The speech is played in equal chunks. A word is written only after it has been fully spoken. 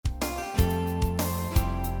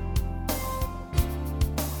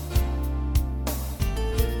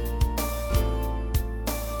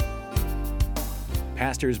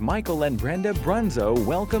Pastors Michael and Brenda Brunzo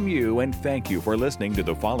welcome you and thank you for listening to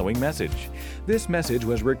the following message. This message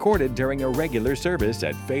was recorded during a regular service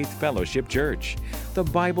at Faith Fellowship Church. The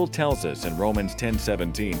Bible tells us in Romans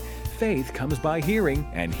 10:17, faith comes by hearing,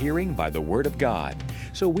 and hearing by the Word of God.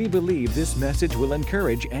 So we believe this message will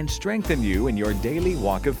encourage and strengthen you in your daily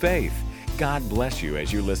walk of faith. God bless you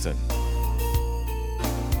as you listen.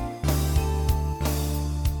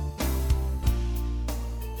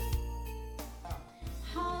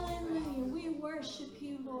 Hallelujah. We worship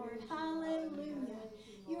you, Lord. Hallelujah.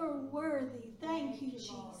 You're worthy. Thank you,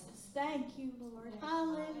 Jesus. Thank you, Lord.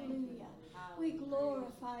 Hallelujah. We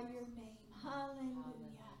glorify your name.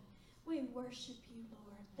 Hallelujah. We worship you,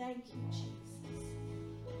 Lord. Thank you, Jesus.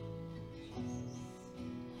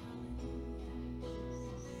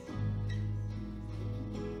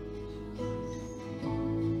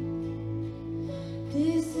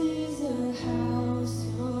 This is a house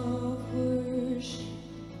of worship.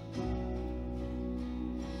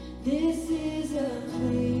 This is a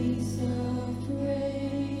place of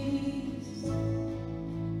praise,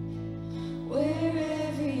 where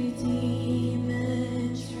every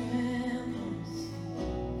demon trembles,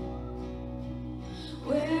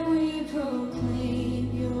 where we proclaim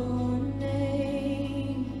your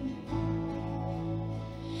name.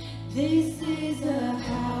 This is a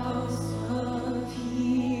house of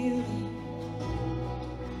healing.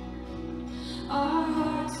 Our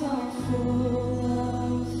hearts are full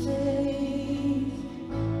of faith.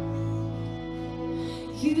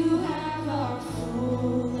 You have our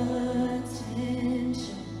full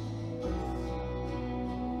attention.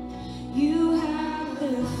 You have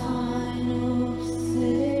the final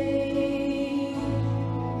say.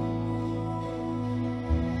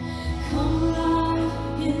 Come alive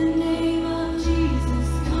in the name of Jesus.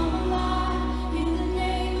 Come alive in the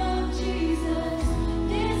name of Jesus.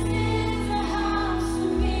 This is a house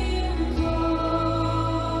of miracles.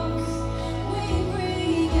 We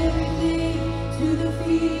bring everything to the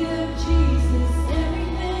feet of Jesus.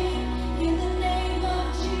 Everything in the name of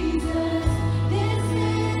Jesus. This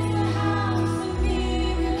is a house of miracles.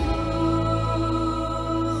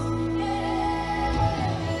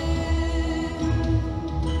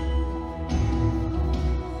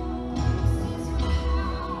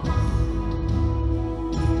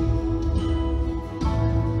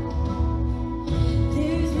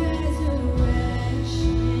 There's resurrection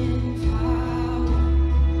power.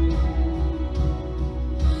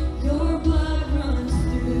 Your blood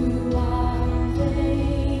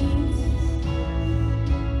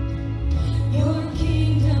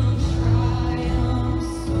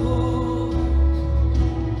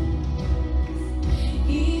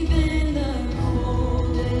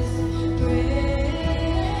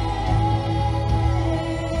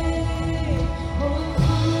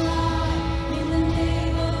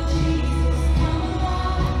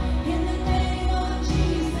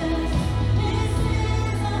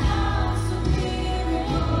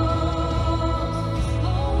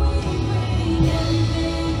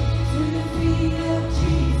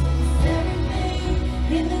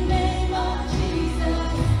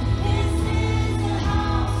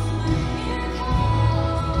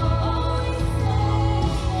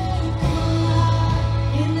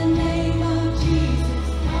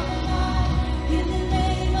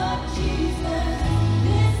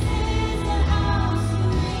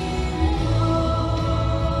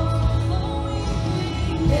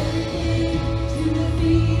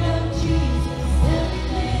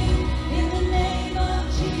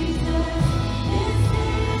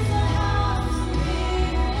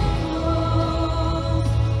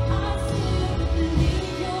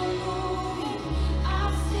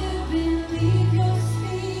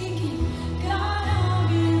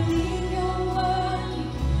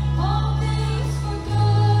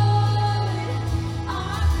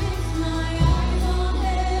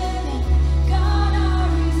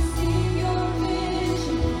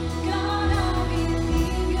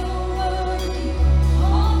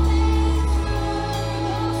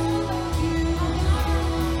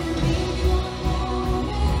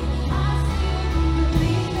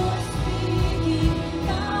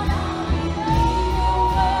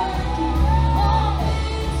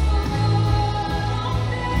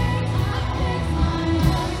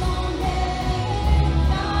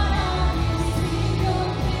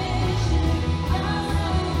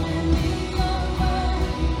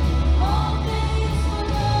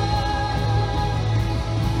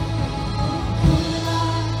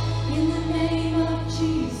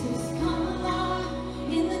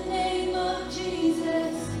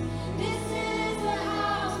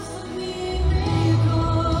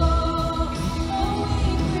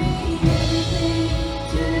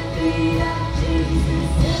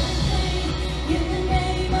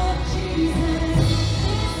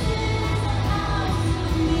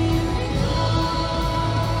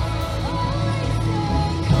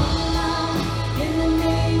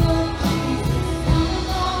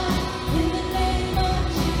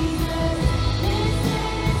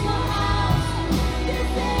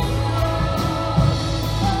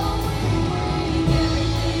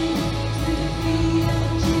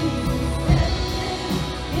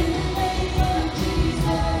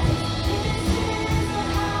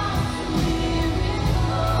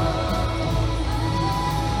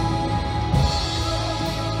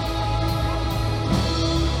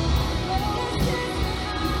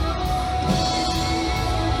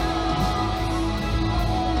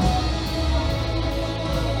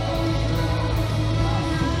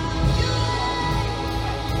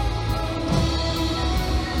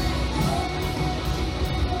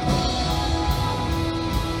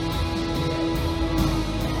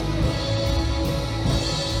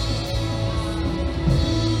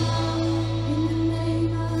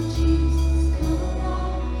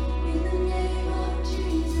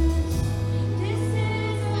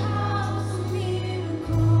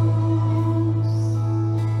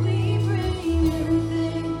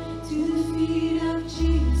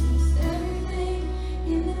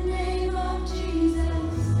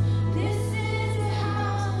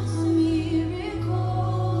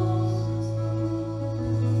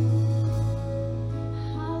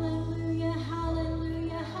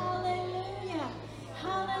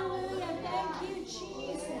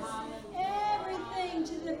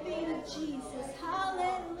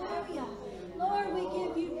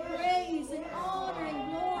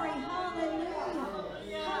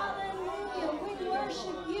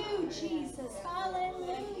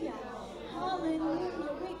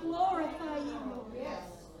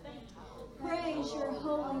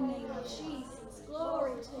Jesus.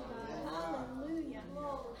 Glory to God. Hallelujah.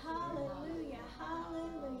 Hallelujah.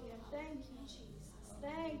 Hallelujah. Thank you, Jesus.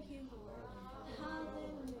 Thank you, Lord.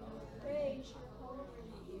 Hallelujah. Praise your holy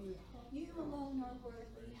name. You alone are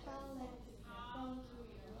worthy. Hallelujah. Thank you,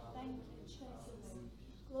 Lord. Thank you, Jesus.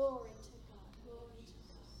 Glory to God. Glory to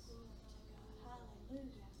God. Glory to God.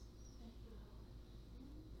 Hallelujah.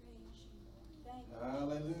 Praise you, Lord. Thank you.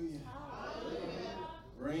 Hallelujah. Hallelujah.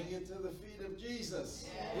 Bring it to the feet of Jesus.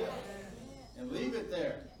 And leave it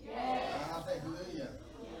there. Hallelujah.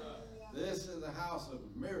 This is a house of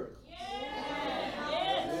miracles.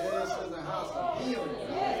 This is a house of healing.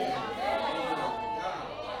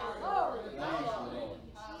 God. Thank you, Lord.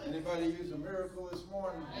 Anybody use a miracle this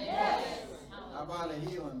morning? How about a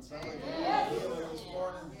healing? Somebody get a healing this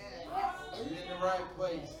morning? You're in the right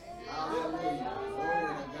place. Hallelujah.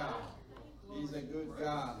 Glory to God. He's a good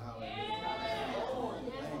God.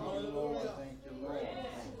 Hallelujah. Thank you, Lord. Thank you, Lord. Thank you, Lord.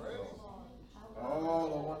 All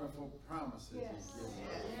the wonderful promises He's given us.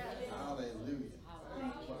 Hallelujah.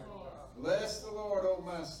 Bless the Lord, O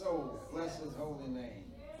my soul. Bless His holy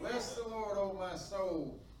name. Bless the Lord, O my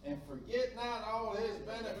soul. And forget not all His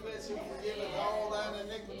benefits, who forgiveth all thine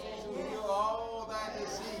iniquities, who heal all thy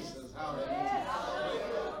diseases. Hallelujah.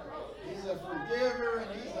 He's a forgiver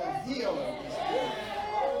and He's a healer.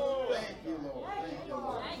 Thank you, Lord. Thank you,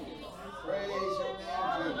 Lord. Praise your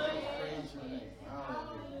name, Jesus. Praise your name.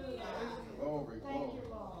 Hallelujah. Glory, glory.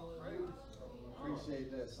 Appreciate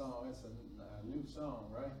that song. It's a new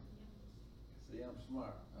song, right? See, I'm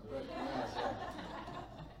smart. I recognize that.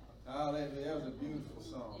 Hallelujah. That was a beautiful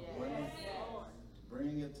song.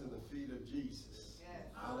 Bring it to the feet of Jesus.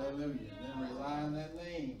 Hallelujah. And then rely on that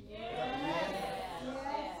name. Amen.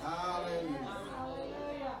 Hallelujah.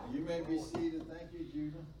 You may be seated. Thank you,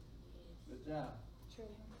 Judah. Good job.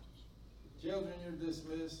 Children, you're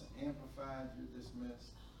dismissed. Amplified, you're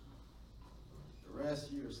dismissed. The rest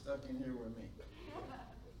of you are stuck in here with me.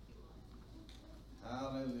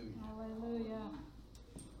 Hallelujah. Hallelujah.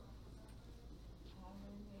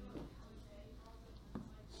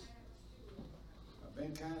 I've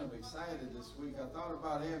been kind of excited this week. I thought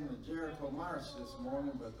about having a Jericho March this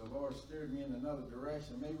morning, but the Lord steered me in another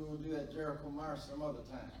direction. Maybe we'll do that Jericho March some other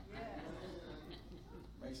time.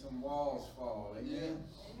 Make some walls fall. Amen?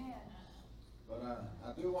 But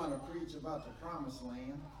I do want to preach about the promised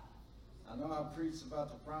land. I know I've preached about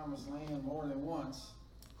the promised land more than once,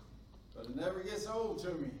 but it never gets old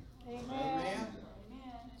to me. Amen. Amen?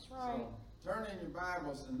 That's right. So, turn in your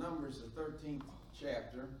Bibles to Numbers, the 13th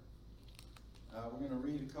chapter. We're going to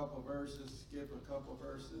read a couple verses, skip a couple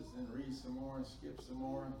verses, then read some more and skip some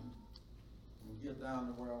more, and we'll get down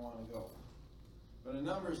to where I want to go. But in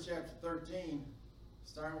Numbers chapter 13,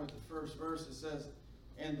 starting with the first verse, it says,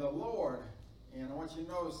 "And the Lord," and I want you to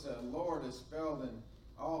notice that Lord is spelled in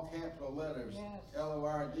all capital letters, Yes.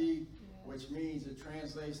 L-O-R-D, Yes. which means it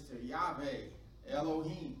translates to Yahweh,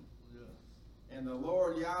 Elohim. And the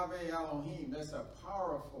Lord Yahweh Elohim, that's a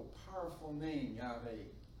powerful, powerful name, Yahweh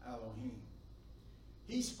Elohim.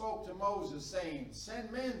 He spoke to Moses, saying,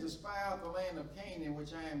 "Send men to spy out the land of Canaan,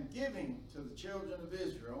 which I am giving to the children of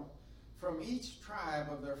Israel. From each tribe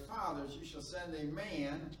of their fathers you shall send a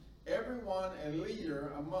man, every one a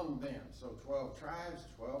leader among them." So 12 tribes,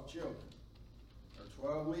 12 children, or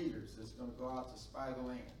 12 leaders that's going to go out to spy the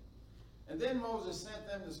land. And then Moses sent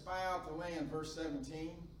them to spy out the land, verse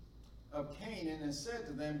 17, of Canaan, and said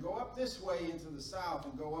to them, "Go up this way into the south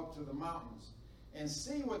and go up to the mountains, and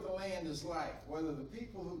see what the land is like, whether the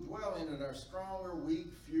people who dwell in it are strong or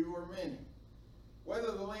weak, few or many,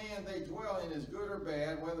 whether the land they dwell in is good or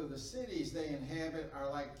bad, whether the cities they inhabit are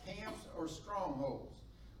like camps or strongholds,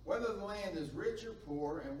 whether the land is rich or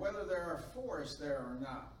poor, and whether there are forests there or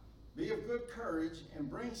not. Be of good courage, and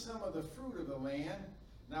bring some of the fruit of the land."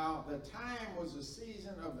 Now the time was the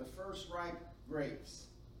season of the first ripe grapes.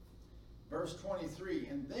 Verse 23,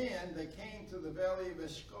 "And then they came to the valley of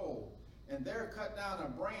Eshcol, and there cut down a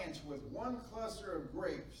branch with one cluster of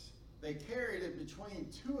grapes. They carried it between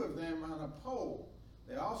two of them on a pole.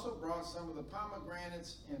 They also brought some of the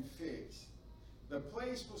pomegranates and figs. The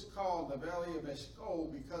place was called the valley of Eshcol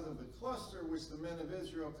because of the cluster which the men of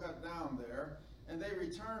Israel cut down there, and they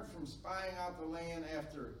returned from spying out the land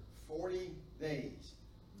after 40 days.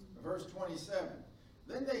 Verse 27,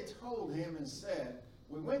 "Then they told him and said,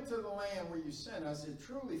 'We went to the land where you sent us. It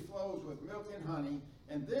truly flows with milk and honey,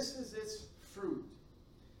 and this is its fruit.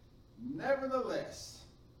 Nevertheless,'"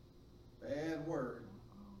 bad word,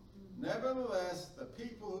 "nevertheless, the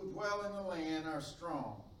people who dwell in the land are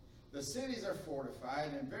strong. The cities are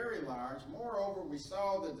fortified and very large. Moreover, we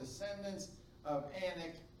saw the descendants of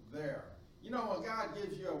Anak there." You know, when God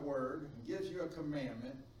gives you a word, He gives you a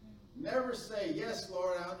commandment, Never say, yes,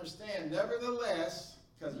 Lord, I understand. Nevertheless,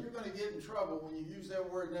 because you're going to get in trouble when you use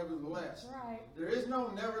that word nevertheless. That's right. There is no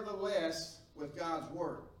nevertheless with God's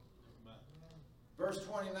word. Verse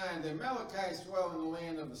 29, the Amalekites dwell in the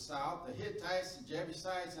land of the south, the Hittites, the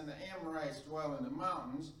Jebusites, and the Amorites dwell in the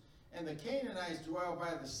mountains, and the Canaanites dwell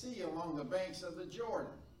by the sea along the banks of the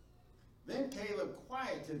Jordan. Then Caleb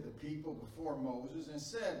quieted the people before Moses and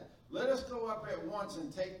said, let us go up at once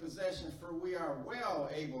and take possession, for we are well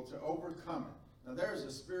able to overcome it. Now there's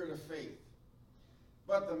a spirit of faith.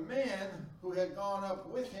 But the men who had gone up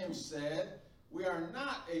with him said, we are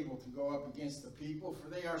not able to go up against the people, for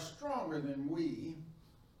they are stronger than we.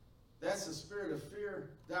 That's the spirit of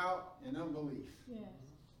fear, doubt, and unbelief. Yes.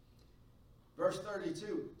 Verse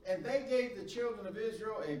 32, and they gave the children of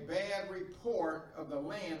Israel a bad report of the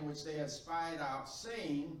land which they had spied out,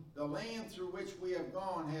 saying, the land through which we have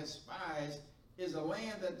gone has spies, is a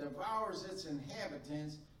land that devours its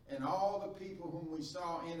inhabitants, and all the people whom we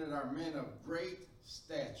saw in it are men of great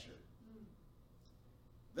stature.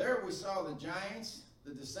 There we saw the giants,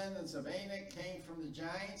 the descendants of Anak came from the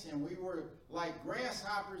giants, and we were like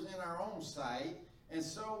grasshoppers in our own sight, and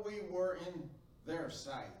so we were in their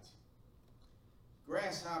sight.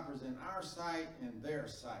 Grasshoppers in our sight and their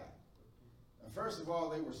sight. First of all,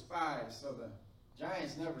 they were spies, so the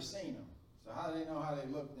giants never seen them. So how do they know how they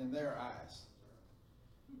looked in their eyes?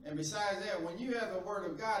 And besides that, when you have the word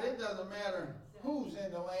of God, it doesn't matter who's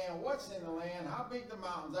in the land, what's in the land, how big the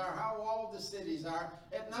mountains are, how walled the cities are.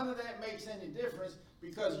 And none of that makes any difference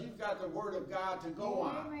because you've got the word of God to go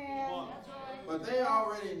on. Amen. But they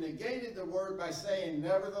already negated the word by saying,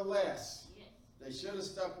 nevertheless. They should have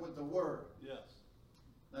stuck with the word. Yes.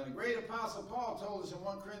 Now, the great apostle Paul told us in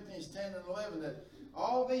 1 Corinthians 10 and 11 that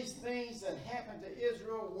all these things that happened to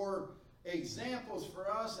Israel were examples for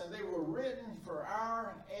us, and they were written for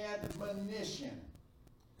our admonition.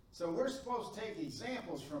 So we're supposed to take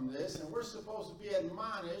examples from this, and we're supposed to be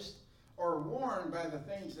admonished or warned by the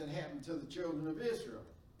things that happened to the children of Israel.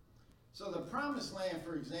 So the promised land,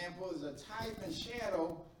 for example, is a type and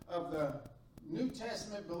shadow of the New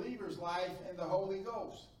Testament believer's life in the Holy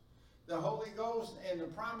Ghost. The Holy Ghost and the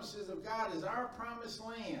promises of God is our promised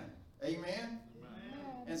land. Amen? Amen.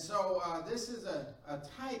 And so this is a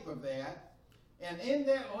type of that. And in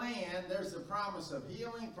that land, there's the promise of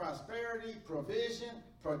healing, prosperity, provision,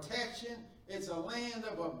 protection. It's a land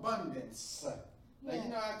of abundance. Now, you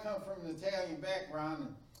know, I come from an Italian background,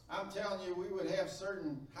 and I'm telling you, we would have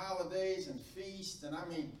certain holidays and feasts, and I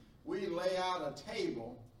mean, we lay out a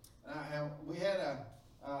table. And we had a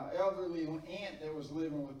elderly aunt that was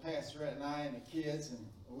living with Pastorette and I and the kids, and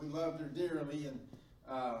we loved her dearly. And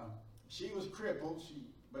she was crippled,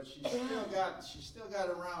 but she still got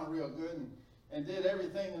around real good and did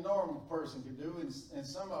everything a normal person could do, and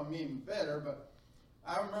some of them even better. But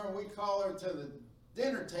I remember we'd call her to the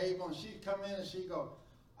dinner table, and she'd come in and she'd go,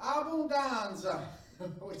 "Abundanza,"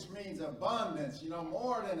 which means abundance, you know,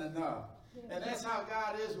 more than enough. And that's how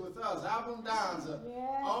God is with us. Abundanza.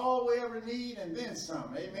 Yes. All we ever need and then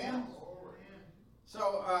some. Amen?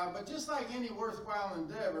 So, but just like any worthwhile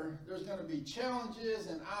endeavor, there's going to be challenges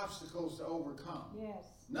and obstacles to overcome. Yes.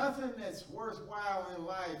 Nothing that's worthwhile in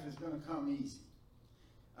life is going to come easy.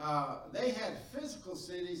 They had physical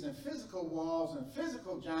cities and physical walls and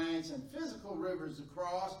physical giants and physical rivers to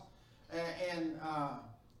cross. And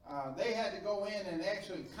they had to go in and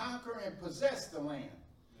actually conquer and possess the land.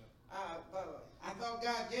 But I thought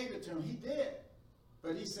God gave it to him. He did.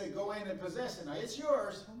 But he said, go in and possess it. Now, it's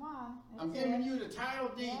yours. Come on. I'm giving you the title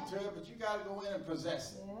deed to it, but you got to go in and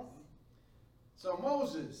possess it. Yes. So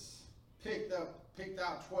Moses picked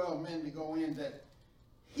out 12 men to go in that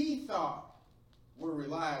he thought were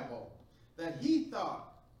reliable, that he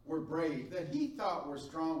thought were brave, that he thought were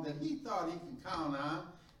strong, that he thought he could count on,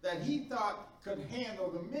 that he thought could handle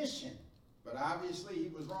the mission. But obviously he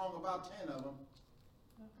was wrong about 10 of them.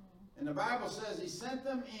 And the Bible says he sent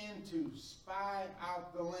them in to spy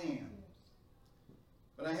out the land.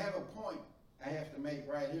 But I have a point I have to make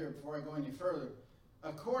right here before I go any further.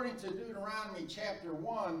 According to Deuteronomy chapter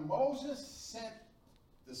 1, Moses sent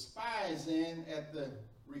the spies in at the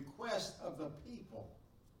request of the people.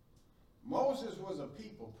 Moses was a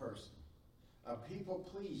people person, a people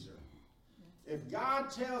pleaser. If God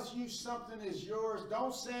tells you something is yours,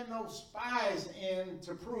 don't send no spies in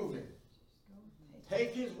to prove it.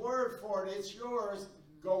 Take his word for it. It's yours.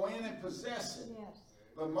 Go in and possess it. Yes.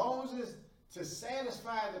 But Moses, to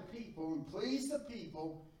satisfy the people and please the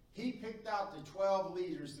people, he picked out the 12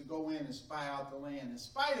 leaders to go in and spy out the land in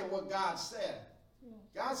spite of what God said. Yes.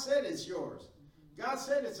 God said it's yours. God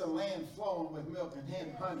said it's a land flowing with milk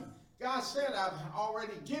and honey. God said, I've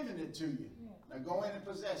already given it to you. Yes. Now go in and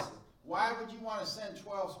possess it. Why would you want to send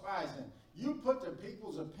 12 spies in? You put the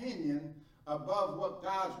people's opinion above what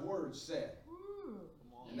God's word said.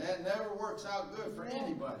 And that never works out good for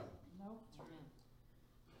anybody.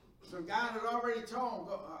 So God had already told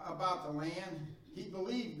them about the land. He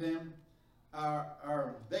believed them.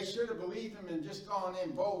 Or they should have believed him and just gone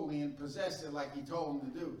in boldly and possessed it like he told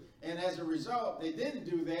them to do. And as a result, they didn't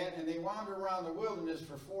do that, and they wandered around the wilderness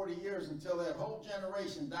for 40 years until that whole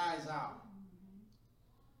generation dies out.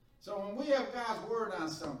 So when we have God's word on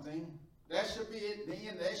something, that should be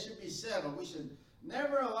it. That should be settled. We should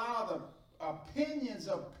never allow the opinions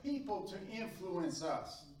of people to influence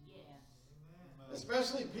us.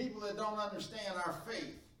 Especially people that don't understand our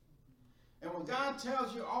faith. And when God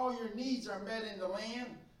tells you all your needs are met in the land,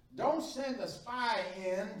 don't send a spy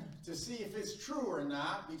in to see if it's true or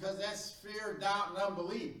not, because that's fear, doubt, and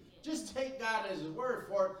unbelief. Just take God as his word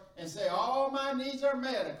for it and say, all my needs are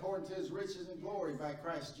met according to his riches and glory by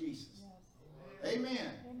Christ Jesus. Yes.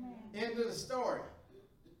 Amen. Amen. End of the story.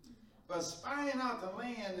 But spying out the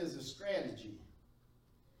land is a strategy.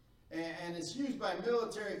 And it's used by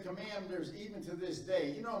military commanders even to this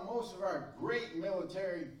day. You know, most of our great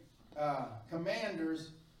military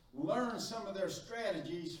commanders learn some of their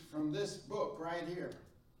strategies from this book right here.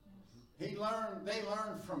 They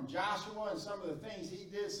learned from Joshua and some of the things he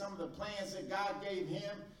did, some of the plans that God gave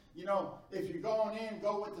him. You know, if you're going in,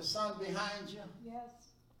 go with the sun behind you.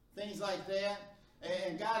 Yes. Things like that.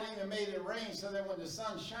 And God even made it rain so that when the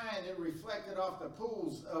sun shined, it reflected off the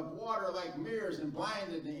pools of water like mirrors and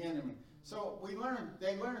blinded the enemy. So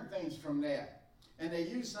they learned things from that. And they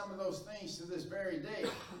use some of those things to this very day.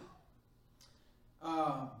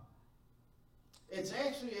 It's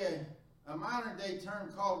actually a modern day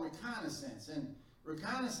term called reconnaissance. And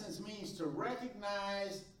reconnaissance means to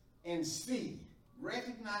recognize and see.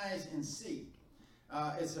 Recognize and see.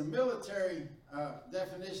 It's a military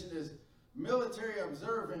definition is military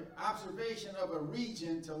observation of a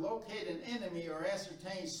region to locate an enemy or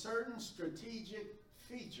ascertain certain strategic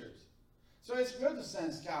features. So it's good to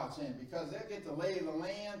send scouts in because they'll get the lay of the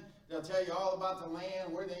land. They'll tell you all about the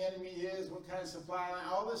land, where the enemy is, what kind of supply line.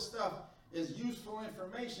 All this stuff is useful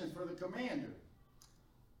information for the commander.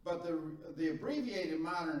 But the abbreviated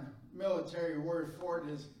modern military word for it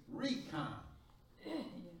is recon. Yes.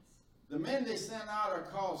 The men they send out are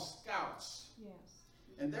called scouts. Yes.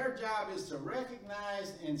 And their job is to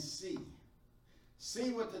recognize and see.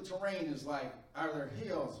 See what the terrain is like. Are there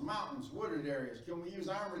hills, mountains, wooded areas? Can we use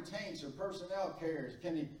armored tanks or personnel carriers?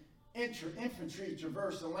 Can the infantry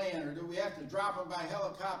traverse the land? Or do we have to drop them by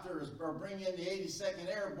helicopter or bring in the 82nd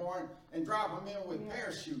Airborne and drop them in with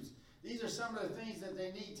parachutes? These are some of the things that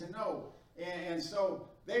they need to know. And so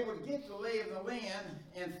they would get the lay of the land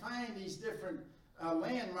and find these different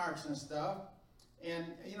landmarks and stuff. And,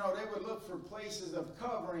 you know, they would look for places of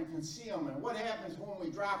cover and concealment. What happens when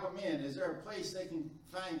we drop them in? Is there a place they can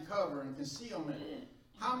find cover and concealment?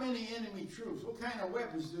 How many enemy troops? What kind of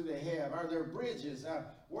weapons do they have? Are there bridges?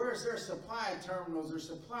 Where is their supply terminals or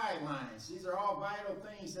supply lines? These are all vital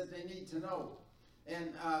things that they need to know.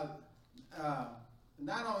 And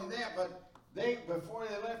not only that, but before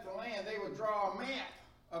they left the land, they would draw a map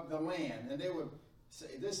of the land. And they would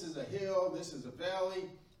say, this is a hill, this is a valley,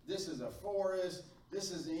 this is a forest, this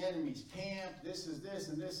is the enemy's camp, this is this,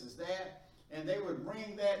 and this is that. And they would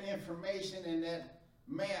bring that information and that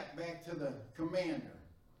map back to the commander.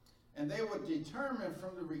 And they would determine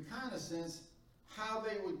from the reconnaissance how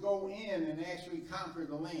they would go in and actually conquer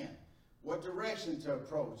the land. What direction to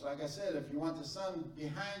approach. Like I said, if you want the sun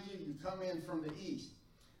behind you, you come in from the east.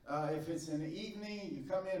 If it's in the evening, you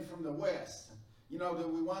come in from the west. You know, do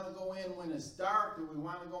we want to go in when it's dark? Do we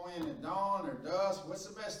want to go in at dawn or dusk? What's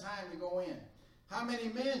the best time to go in? How many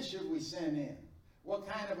men should we send in? What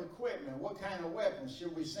kind of equipment? What kind of weapons?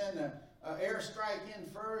 Should we send an airstrike in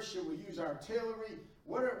first? Should we use artillery?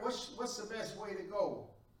 What's the best way to go?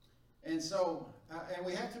 And so, and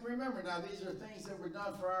we have to remember now, these are things that were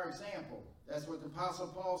done for our example. That's what the Apostle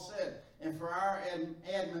Paul said. And for our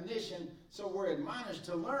admonition, so we're admonished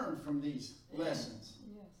to learn from these lessons.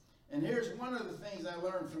 Yes. And here's one of the things I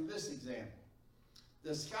learned from this example.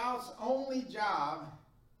 The scout's only job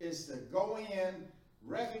is to go in,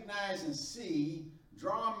 recognize and see,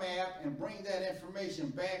 draw a map, and bring that information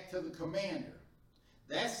back to the commander.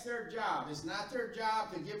 That's their job. It's not their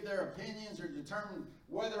job to give their opinions or determine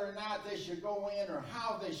whether or not they should go in or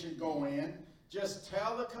how they should go in. Just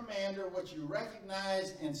tell the commander what you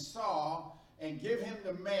recognized and saw and give him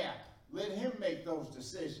the map. Let him make those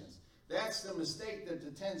decisions. That's the mistake that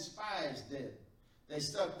the 10 spies did. They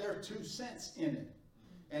stuck their 2 cents in it.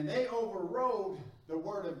 And they overrode the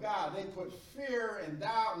word of God. They put fear and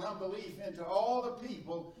doubt and unbelief into all the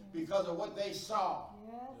people because of what they saw.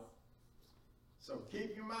 Yes. So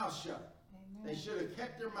keep your mouth shut. Amen. They should have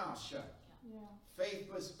kept their mouth shut. Yeah.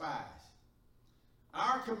 Faithless spies.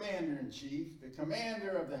 Our commander-in-chief, the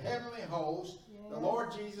commander of the heavenly host, the Yes.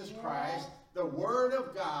 Lord Jesus Yes. Christ, the Word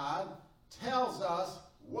of God tells us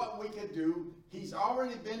what we could do. He's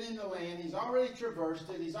already been in the land. He's already traversed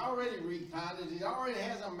it. He's already reconned it. He already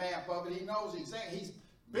has a map of it. He knows exactly. He's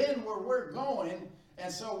been where we're going.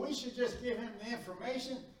 And so we should just give him the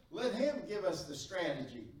information. Let him give us the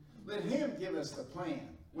strategy. Let him give us the plan,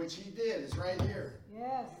 which he did. It's right here.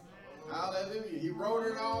 Yes. Hallelujah. He wrote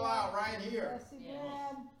it all out right here. Yes, he did.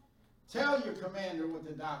 Tell your commander what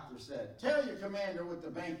the doctor said. Tell your commander what the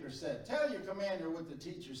banker said. Tell your commander what the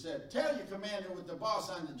teacher said. Tell your commander what the boss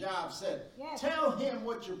on the job said. Yes. Tell him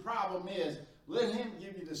what your problem is. Let him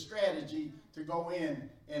give you the strategy to go in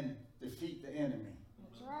and defeat the enemy.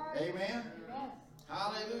 That's right. Amen? Yes.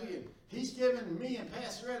 Hallelujah. He's given me and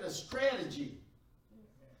Pastor Ed a strategy.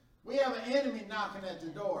 We have an enemy knocking at the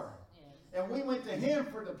door. And we went to him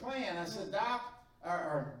for the plan. I said, Doc,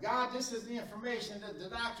 or God, this is the information that the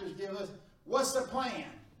doctors give us. What's the plan?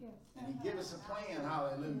 Yes. And he gave us a plan.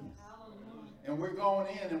 Hallelujah. And we're going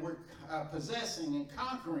in and we're possessing and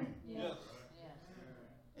conquering. Yes.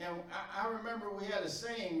 And I remember we had a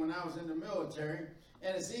saying when I was in the military,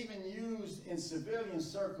 and it's even used in civilian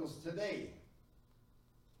circles today.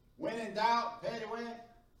 When in doubt, paddywhack.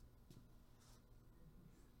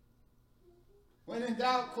 When in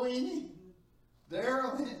doubt, Queenie.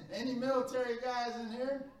 Daryl, any military guys in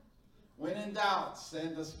here? When in doubt,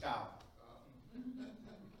 send a scout.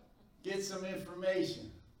 Get some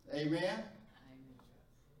information. Amen?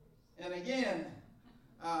 And again,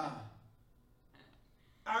 our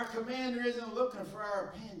commander isn't looking for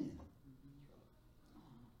our opinion.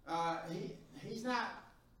 He's not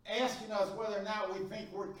asking us whether or not we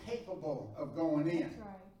think we're capable of going in. That's right.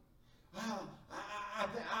 Well,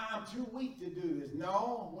 I'm too weak to do this.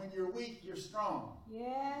 No, when you're weak, you're strong.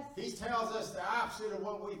 Yes. He tells us the opposite of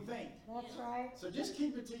what we think. That's right. So just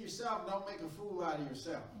keep it to yourself. Don't make a fool out of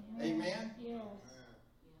yourself. Amen? Yes.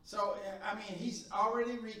 So, I mean, he's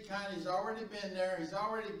already reconned. He's already been there. He's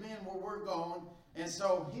already been where we're going. And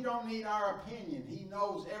so he don't need our opinion. He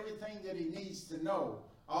knows everything that he needs to know.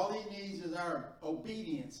 All he needs is our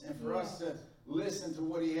obedience and for us to listen to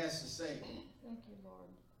what he has to say. Thank you, Lord.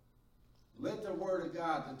 Let the Word of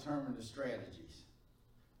God determine the strategies.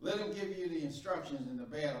 Let him give you the instructions in the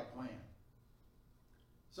battle plan.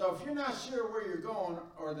 So if you're not sure where you're going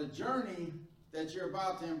or the journey that you're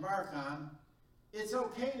about to embark on, it's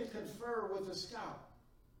okay to confer with a scout.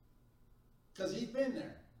 Because he's been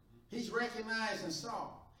there. He's recognized and saw.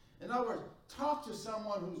 In other words, talk to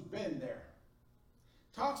someone who's been there.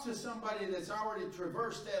 Talk to somebody that's already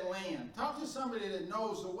traversed that land. Talk to somebody that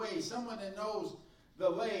knows the way, someone that knows the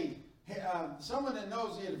lay, someone that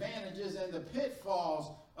knows the advantages and the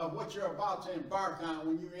pitfalls of what you're about to embark on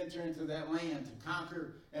when you enter into that land to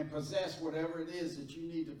conquer and possess whatever it is that you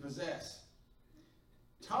need to possess.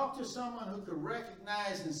 Talk to someone who could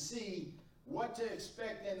recognize and see what to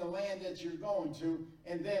expect in the land that you're going to,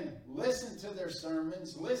 and then listen to their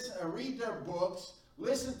sermons, read their books,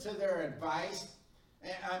 listen to their advice.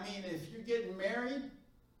 And, I mean, if you're getting married,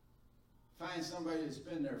 find somebody that's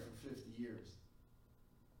been there for 50 years.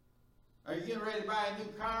 Are you getting ready to buy a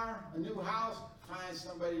new car, a new house? Find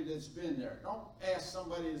somebody that's been there. Don't ask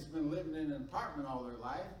somebody that's been living in an apartment all their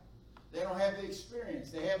life. They don't have the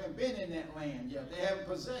experience. They haven't been in that land yet. They haven't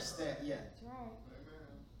possessed that yet. That's right.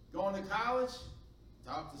 Going to college?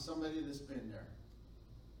 Talk to somebody that's been there.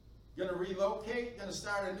 Going to relocate? Going to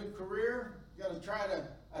start a new career? Going to try to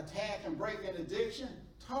attack and break an addiction?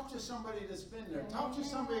 Talk to somebody that's been there. Talk to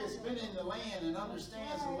somebody that's been in the land and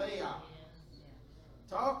understands the layout.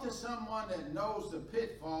 Talk to someone that knows the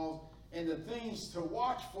pitfalls and the things to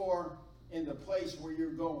watch for in the place where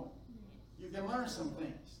you're going. You can learn some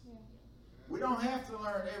things. We don't have to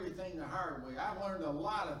learn everything the hard way. I've learned a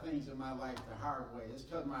lot of things in my life the hard way. It's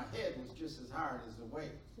because my head was just as hard as the way.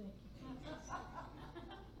 Thank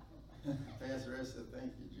you, Jesus. Pastor S said,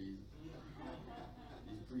 thank you, Jesus.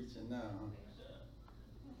 He's preaching now.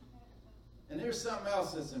 And there's something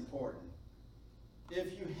else that's important.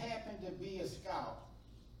 If you happen to be a scout,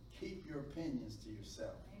 keep your opinions to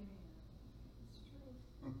yourself.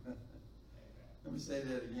 Let me say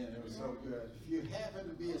that again. It was so good. If you happen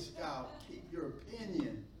to be a scout, keep your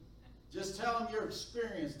opinion. Just tell them your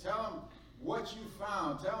experience. Tell them what you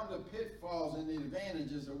found. Tell them the pitfalls and the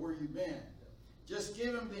advantages of where you've been. Just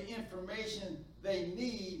give them the information they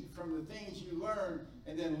need from the things you learn,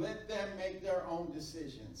 and then let them make their own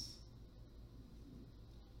decisions.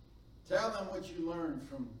 Tell them what you learned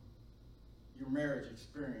from your marriage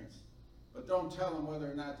experience, but don't tell them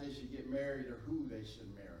whether or not they should get married or who they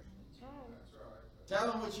should marry. That's right.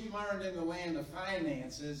 Tell them what you learned in the land of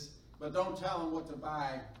finances, but don't tell them what to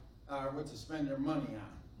buy or what to spend their money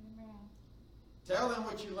on. Amen. Tell them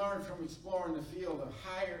what you learned from exploring the field of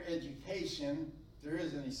higher education. There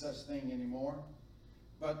isn't any such thing anymore.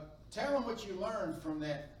 But tell them what you learned from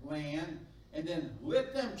that land, and then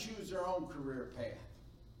let them choose their own career path.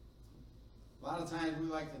 A lot of times we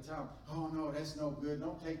like to tell them, oh no, that's no good.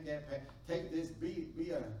 Don't take that path. Take this,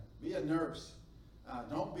 be a nurse.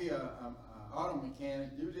 Don't be a auto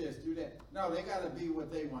mechanic. Do this, do that. No, they got to be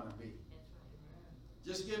what they want to be.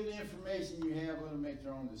 Just give them the information you have, let them make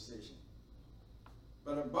their own decision.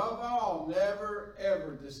 But above all, never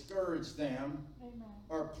ever discourage them. Amen.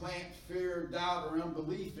 Or plant fear, doubt, or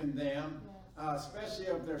unbelief in them, Yes. especially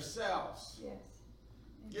of themselves. Yes.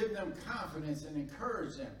 Give them confidence and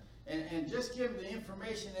encourage them. And just give them the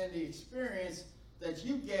information and the experience that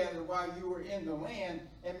you gathered while you were in the land,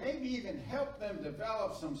 and maybe even help them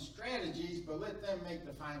develop some strategies, but let them make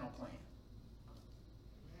the final plan.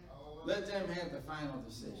 Let them have the final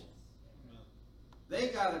decision. They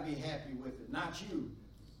got to be happy with it, not you.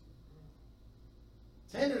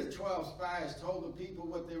 10 of the 12 spies told the people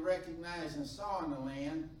what they recognized and saw in the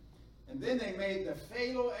land, and then they made the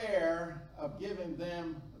fatal error of giving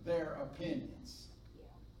them their opinions.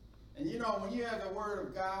 And you know, when you have the Word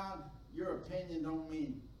of God, your opinion don't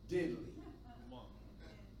mean diddly.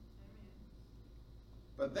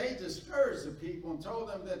 But they discouraged the people and told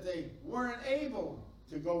them that they weren't able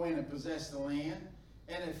to go in and possess the land,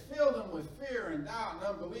 and it filled them with fear and doubt and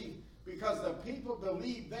unbelief because the people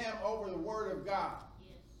believed them over the Word of God.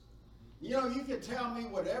 You know, you can tell me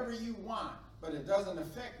whatever you want, but it doesn't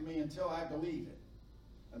affect me until I believe it,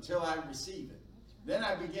 until I receive it. Then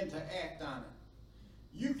I begin to act on it.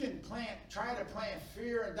 You can try to plant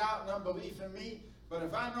fear and doubt and unbelief in me, but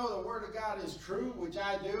if I know the Word of God is true, which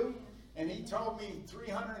I do, and He told me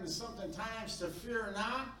 300 and something times to fear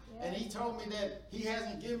not, and He told me that He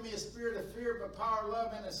hasn't given me a spirit of fear, but power,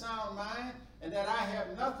 love, and a sound mind, and that I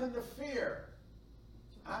have nothing to fear,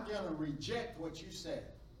 I'm going to reject what you said.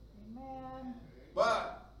 Amen.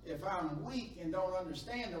 But if I'm weak and don't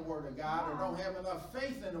understand the Word of God, or don't have enough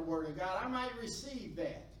faith in the Word of God, I might receive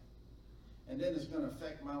that. And then it's going to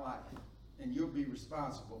affect my life. And you'll be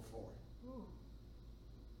responsible for it. Ooh.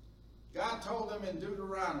 God told them in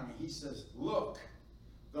Deuteronomy, He says, look,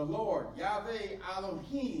 the Lord, Yahweh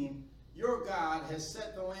Elohim, your God, has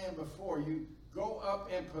set the land before you. Go up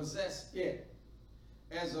and possess it.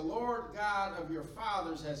 As the Lord God of your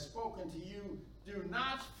fathers has spoken to you, do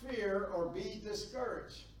not fear or be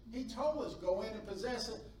discouraged. He told us, go in and possess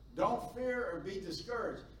it. Don't fear or be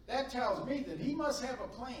discouraged. That tells me that He must have a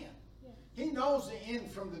plan. He knows the end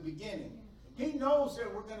from the beginning. He knows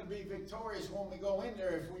that we're going to be victorious when we go in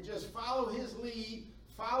there if we just follow His lead,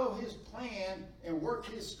 follow His plan, and work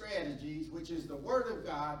His strategies, which is the Word of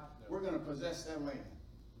God. We're going to possess that land.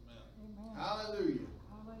 Amen. Hallelujah.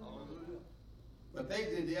 Hallelujah. But they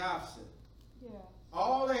did the opposite. Yeah.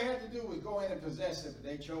 All they had to do was go in and possess it, but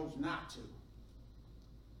they chose not to.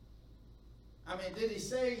 I mean, did He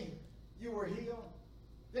say you were healed?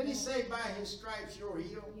 Did He say by His stripes you were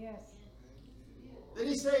healed? Yes. Did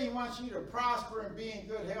He say He wants you to prosper and be in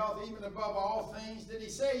good health, even above all things? Did He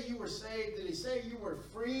say you were saved? Did He say you were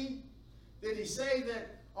free? Did He say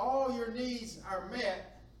that all your needs are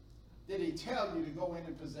met? Did He tell you to go in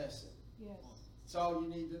and possess it? Yes. That's all you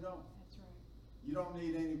need to know. That's right. You don't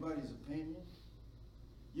need anybody's opinion.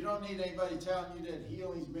 You don't need anybody telling you that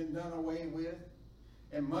healing's been done away with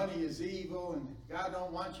and money is evil and God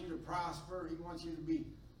don't want you to prosper. He wants you to be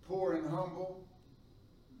poor and humble.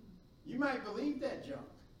 You might believe that junk.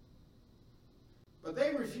 But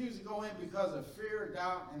they refused to go in because of fear,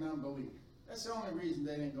 doubt, and unbelief. That's the only reason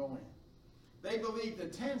they didn't go in. They believed the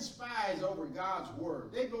 10 spies over God's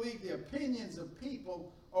word. They believed the opinions of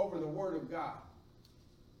people over the word of God.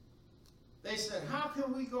 They said, how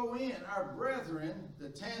can we go in? Our brethren, the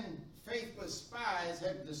 10 faithless spies,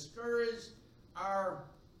 have discouraged our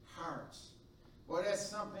hearts. Well, that's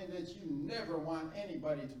something that you never want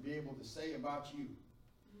anybody to be able to say about you.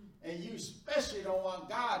 And you especially don't want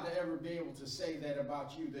God to ever be able to say that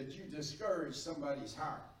about you, that you discourage somebody's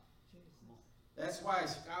heart. That's why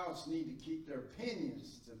scouts need to keep their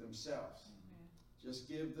opinions to themselves. Amen. Just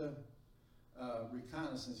give the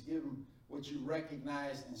reconnaissance, give them what you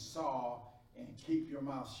recognized and saw, and keep your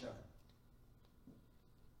mouth shut.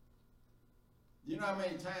 You know how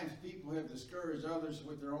many times people have discouraged others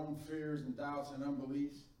with their own fears and doubts and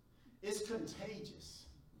unbeliefs? It's contagious.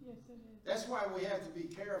 Yes, it is. That's why we have to be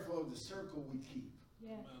careful of the circle we keep.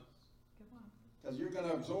 Yes. Come on. Because you're going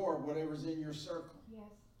to absorb whatever's in your circle. Yes.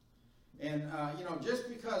 And, you know, just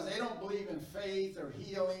because they don't believe in faith or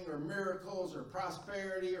healing or miracles or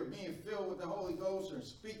prosperity or being filled with the Holy Ghost or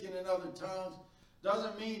speaking in other tongues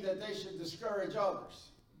doesn't mean that they should discourage others.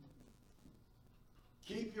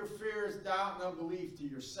 Keep your fears, doubt, and unbelief to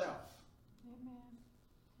yourself. Amen.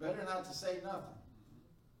 Better not to say nothing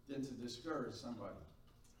than to discourage somebody.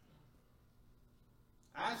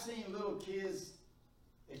 I've seen little kids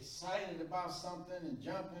excited about something and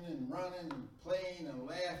jumping and running and playing and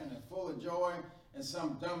laughing and full of joy, and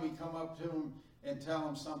some dummy come up to them and tell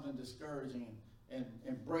them something discouraging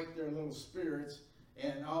and break their little spirits,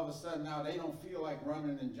 and all of a sudden now they don't feel like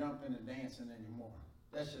running and jumping and dancing anymore.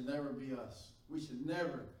 That should never be us. We should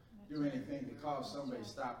never do anything to cause somebody to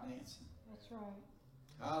stop dancing. That's right.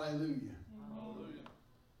 Hallelujah. Amen.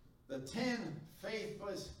 The 10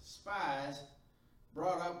 faithless spies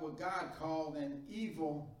brought up what God called an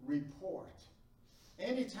evil report.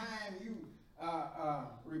 Anytime you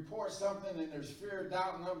report something and there's fear,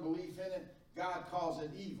 doubt, and unbelief in it, God calls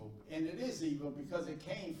it evil. And it is evil because it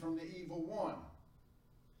came from the evil one.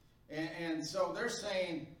 And so they're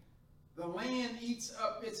saying, the land eats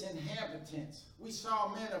up its inhabitants. We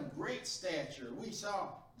saw men of great stature. We saw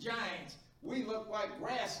giants. We look like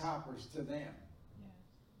grasshoppers to them. Yes.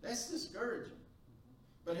 That's discouraging.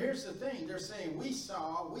 But here's the thing. They're saying we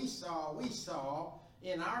saw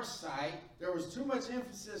in our sight. There was too much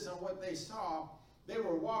emphasis on what they saw. They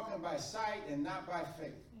were walking by sight and not by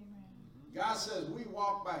faith. Amen. God says we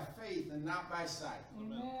walk by faith and not by sight.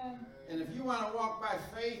 Amen. And if you want to walk by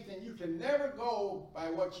faith, then you can never go by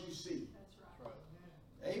what you see. That's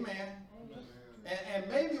right. Amen. Amen.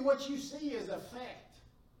 And maybe what you see is a fact,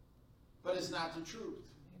 but it's not the truth.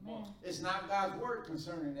 Amen. It's not God's word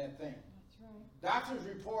concerning that thing. That's right. Doctors'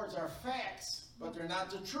 reports are facts, but they're not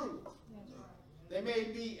the truth. That's right. They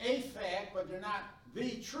may be a fact, but they're not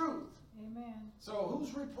the truth. Amen. So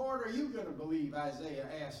whose report are you going to believe, Isaiah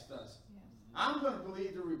asked us? Yes. I'm going to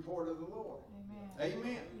believe the report of the Lord. Amen.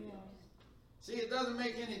 Amen. Yes. See, it doesn't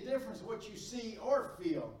make any difference what you see or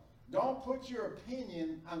feel. Don't put your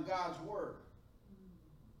opinion on God's word.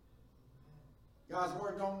 God's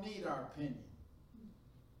word don't need our opinion.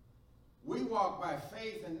 We walk by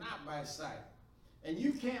faith and not by sight. And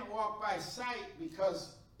you can't walk by sight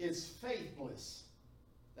because it's faithless.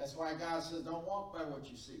 That's why God says don't walk by what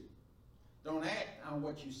you see. Don't act on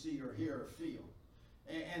what you see or hear or feel.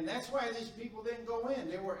 And that's why these people didn't go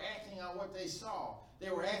in. They were acting on what they saw. They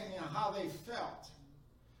were acting on how they felt.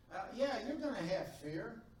 Yeah, you're going to have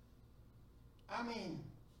fear. I mean,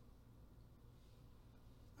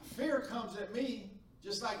 fear comes at me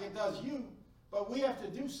just like it does you, but we have to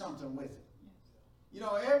do something with it. You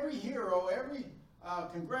know, every hero, every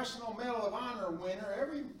Congressional Medal of Honor winner,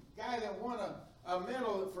 every guy that won a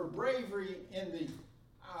medal for bravery in the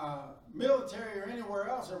military or anywhere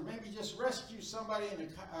else, or maybe just rescue somebody in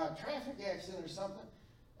a traffic accident or something,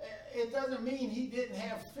 it doesn't mean he didn't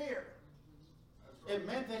have fear. It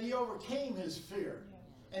meant that he overcame his fear.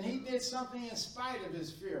 And he did something in spite of his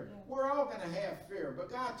fear. We're all going to have fear, but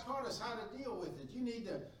God taught us how to deal with it. You need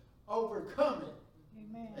to overcome it.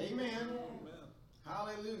 Amen. Amen. Yes.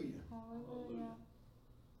 Hallelujah. Hallelujah.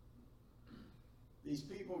 These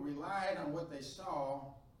people relied on what they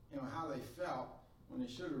saw, you know, how they felt, when they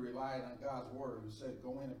should have relied on God's word, who said,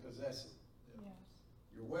 go in and possess it. Yes.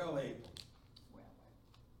 You're well able.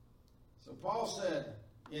 So Paul said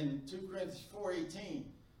in 2 Corinthians 4:18,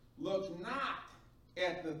 look not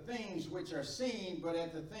at the things which are seen, but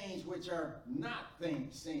at the things which are not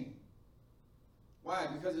seen. Why?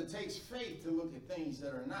 Because it takes faith to look at things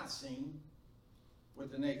that are not seen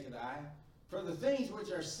with the naked eye. For the things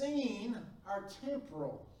which are seen are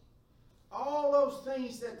temporal. All those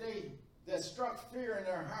things that struck fear in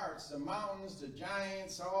their hearts, the mountains, the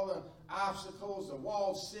giants, all the obstacles, the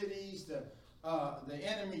walled cities, the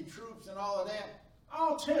enemy troops and all of that,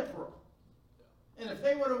 all temporal. And if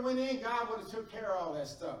they would have went in, God would have took care of all that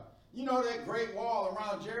stuff. You know that great wall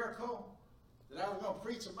around Jericho that I was going to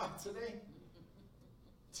preach about today?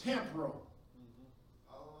 Temporal.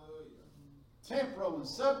 Temporal and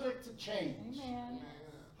subject to change. Amen.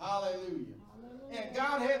 Hallelujah. Hallelujah. And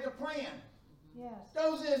God had the plan. Yes.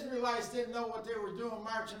 Those Israelites didn't know what they were doing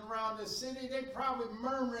marching around this city. They probably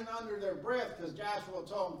murmuring under their breath because Joshua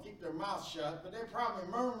told them to keep their mouths shut, but they're probably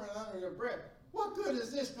murmuring under their breath. What good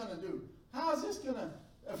is this going to do? How is this going to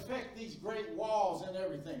affect these great walls and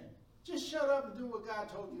everything? Just shut up and do what God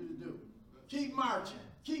told you to do. Keep marching.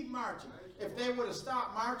 Keep marching. If they would have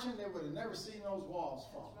stopped marching, they would have never seen those walls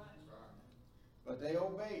fall. But they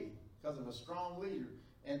obeyed because of a strong leader.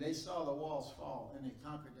 And they saw the walls fall, and they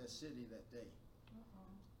conquered that city that day.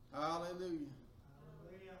 Hallelujah.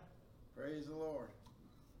 Praise the Lord.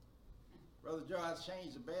 Brother John's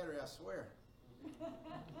changed the battery, I swear.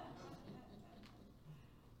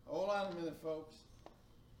 Hold on a minute, folks.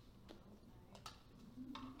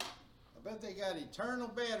 I bet they got eternal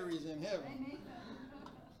batteries in heaven.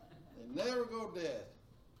 They never go dead.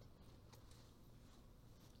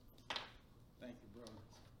 Thank you, brother.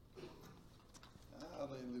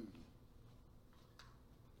 Hallelujah.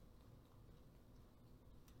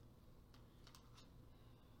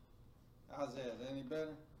 How's that? Any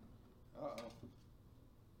better? Uh-oh.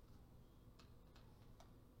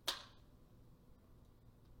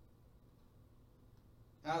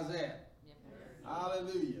 How's that?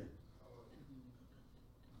 Hallelujah.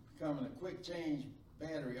 Becoming a quick change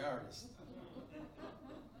battery artist.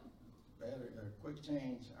 Quick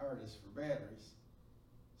change artist for batteries.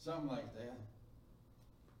 Something like that.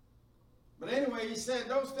 But anyway, he said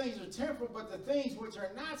those things are temporal, but the things which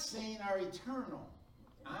are not seen are eternal.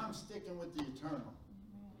 I'm sticking with the eternal.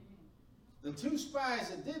 The two spies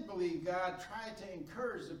that did believe God tried to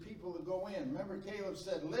encourage the people to go in. Remember, Caleb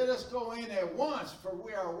said, let us go in at once, for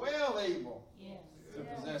we are well able to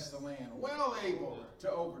possess the land. Well able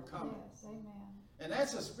to overcome it. Amen. And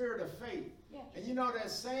that's a spirit of faith. Yes. And you know that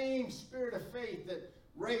same spirit of faith that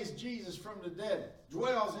raised Jesus from the dead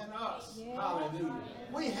dwells in us. Yes. Hallelujah.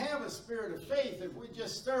 We have a spirit of faith if we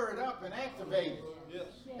just stir it up and activate it. Yes.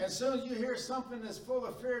 Yes. As soon as you hear something that's full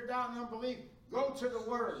of fear, doubt, and unbelief, go to the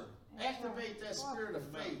Word. Activate that spirit of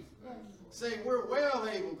faith. Yes. Say, we're well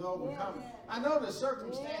able to overcome it. Yes. I know the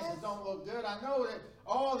circumstances Yes. don't look good. I know that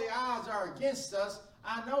all the odds are against us.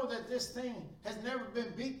 I know that this thing has never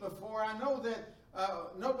been beat before. I know that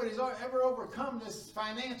nobody's ever overcome this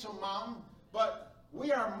financial mountain, but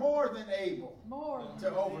we are more than able More.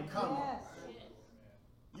 to overcome it. Yes.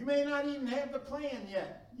 You may not even have the plan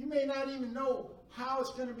yet. You may not even know how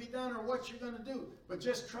it's going to be done or what you're going to do. But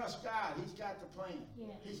just trust God. He's got the plan. Yes.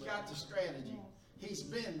 He's got the strategy. Yes. He's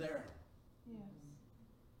been there. Yes.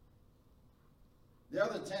 The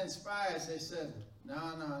other 10 spies, they said, no.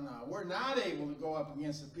 We're not able to go up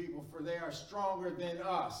against the people, for they are stronger than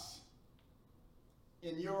us.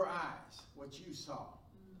 In your eyes, what you saw.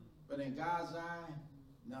 But in God's eye,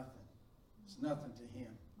 nothing. It's nothing to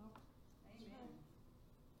him.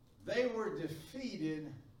 They were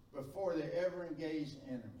defeated before they ever engaged the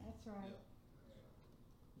enemy. That's right.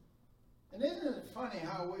 And isn't it funny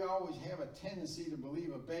how we always have a tendency to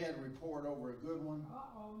believe a bad report over a good one?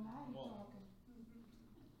 Uh-oh, now you're talking.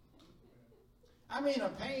 I mean, a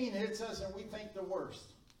pain hits us and we think the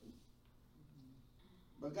worst.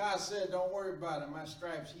 But God said, don't worry about it. My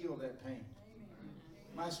stripes heal that pain.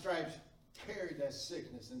 My stripes carry that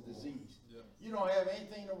sickness and disease. Yeah. You don't have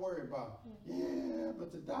anything to worry about. Yeah,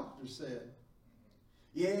 but the doctor said.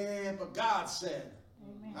 Yeah, but God said.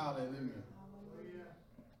 Amen. Hallelujah.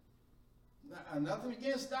 Hallelujah. Nothing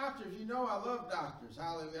against doctors. You know I love doctors.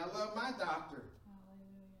 Hallelujah. I love my doctor.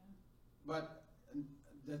 Hallelujah. But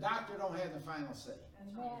the doctor don't have the final say.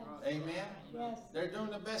 Amen. Amen? Yes. They're doing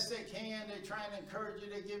the best they can. They're trying to encourage you.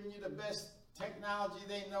 They're giving you the best technology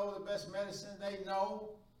they know, the best medicine they know.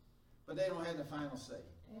 But they don't have the final say.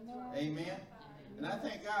 Amen. Amen? And I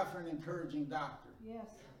thank God for an encouraging doctor. Yes.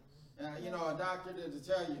 You know, a doctor to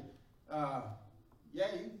tell you, yeah,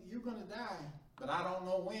 you're going to die. But I don't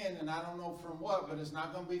know when and I don't know from what, but it's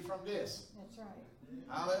not going to be from this. That's right.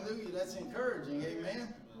 Hallelujah. That's encouraging. Amen?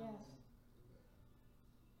 Yes.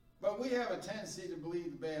 But we have a tendency to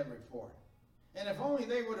believe the bad report. And if only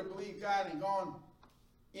they would have believed God and gone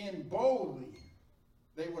in boldly,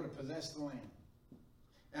 they would have possessed the land.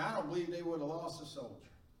 And I don't believe they would have lost a soldier.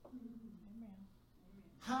 Amen.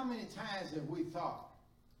 How many times have we thought,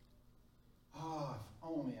 oh, if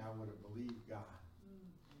only I would have believed God.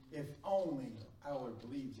 If only I would have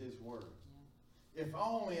believed his word. If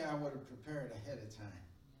only I would have prepared ahead of time.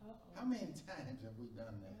 Uh-oh. How many times have we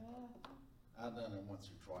done that? I've done it once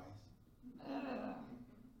or twice.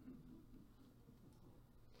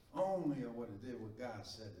 Only I would have did what God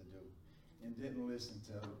said to do and didn't listen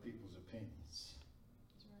to other people's opinions.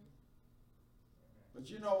 That's right. But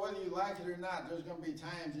you know, whether you like it or not, there's going to be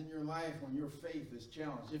times in your life when your faith is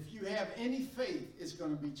challenged. If you have any faith, it's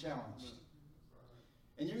going to be challenged.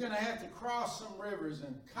 And you're going to have to cross some rivers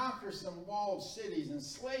and conquer some walled cities and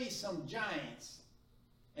slay some giants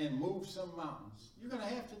and move some mountains. You're going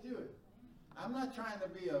to have to do it. I'm not trying to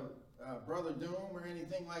be a Brother Doom or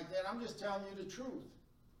anything like that. I'm just telling you the truth.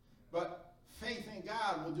 But faith in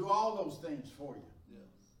God will do all those things for you.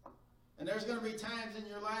 And there's going to be times in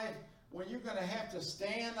your life when you're going to have to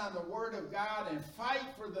stand on the Word of God and fight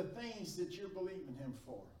for the things that you're believing Him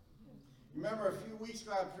for. Remember a few weeks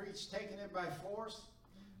ago I preached taking it by force?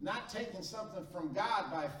 Not taking something from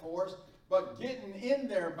God by force, but getting in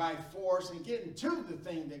there by force and getting to the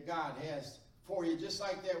thing that God has for you, just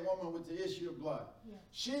like that woman with the issue of blood. Yes.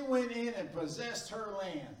 She went in and possessed her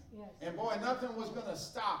land. Yes. And boy, nothing was going to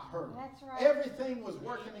stop her. That's right. Everything was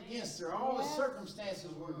working against her. All the Yes.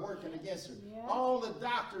 circumstances were working against her. Yes. All the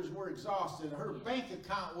doctors were exhausted. Her bank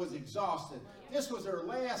account was exhausted. This was her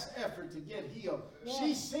last effort to get healed. Yes.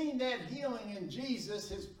 She seen that healing in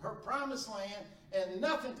Jesus, her promised land, and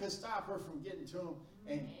nothing could stop her from getting to him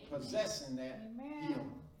and possessing that Amen.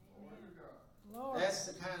 healing. Lord. That's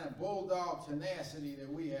the kind of bulldog tenacity that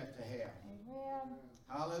we have to have. Amen.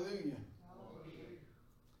 Hallelujah.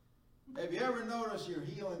 Have you ever noticed your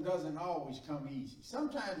healing doesn't always come easy?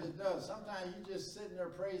 Sometimes it does. Sometimes you're just sitting there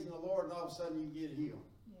praising the Lord and all of a sudden you get healed.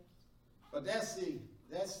 Yes. But that's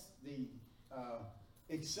the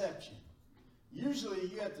exception. Usually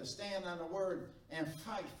you have to stand on the Word and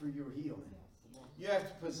fight for your healing. Yes. You have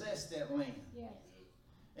to possess that land. Yes.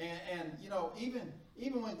 And you know, even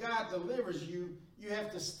when God delivers you, you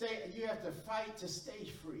have to fight to stay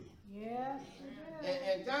free. Yes.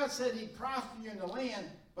 And God said He'd prosper you in the land,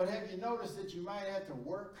 but have you noticed that you might have to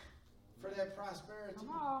work for that prosperity? Come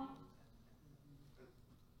on.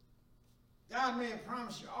 God may have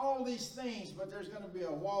promised you all these things, but there's going to be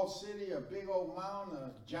a walled city, a big old mountain,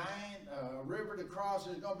 a giant, a river to cross.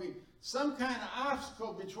 There's going to be some kind of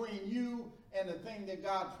obstacle between you and the thing that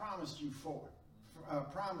God promised you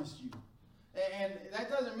promised you. And that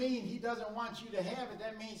doesn't mean He doesn't want you to have it.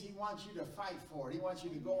 That means He wants you to fight for it. He wants you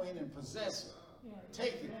to go in and possess it. Yes.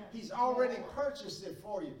 Take it. Yes. He's already purchased it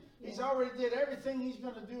for you. He's already did everything He's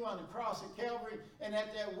going to do on the cross at Calvary and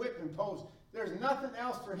at that whipping post. There's nothing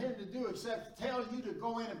else for Him to do except tell you to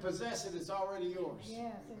go in and possess it. It's already yours.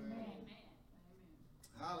 Yes. Amen.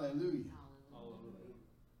 Hallelujah.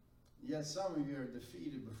 Yet some of you are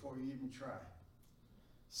defeated before you even try.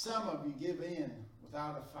 Some of you give in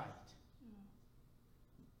without a fight.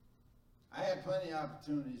 I had plenty of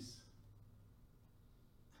opportunities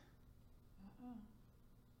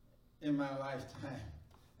in my lifetime.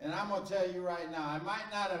 And I'm going to tell you right now, I might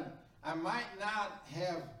not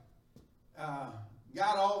have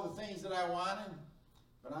got all the things that I wanted,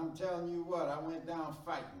 but I'm telling you what, I went down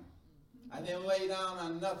fighting. I didn't lay down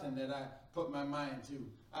on nothing that I put my mind to.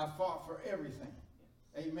 I fought for everything.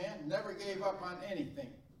 Amen. Never gave up on anything.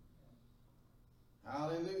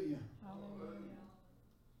 Hallelujah. Hallelujah.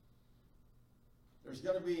 There's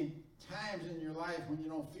going to be times in your life when you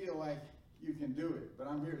don't feel like you can do it. But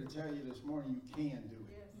I'm here to tell you this morning you can do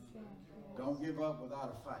it. Yes. Don't give up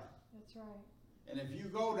without a fight. That's right. And if you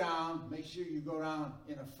go down, make sure you go down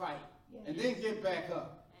in a fight. Yes. And then get back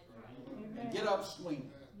up. Amen. And get up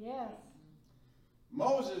swinging. Yes.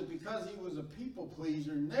 Moses, because he was a people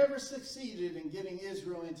pleaser, never succeeded in getting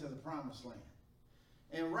Israel into the promised land.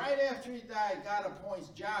 And right after he died, God appoints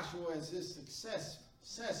Joshua as his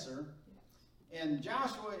successor. And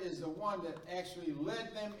Joshua is the one that actually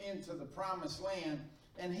led them into the promised land.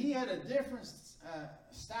 And he had a different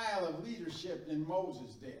style of leadership than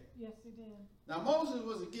Moses did. Yes, he did. Now, Moses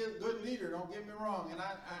was a good leader, don't get me wrong.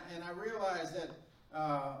 And I realize that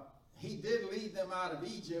he did lead them out of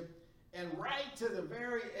Egypt and right to the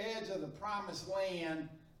very edge of the promised land,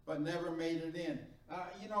 but never made it in.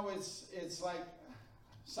 You know, it's like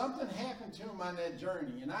something happened to him on that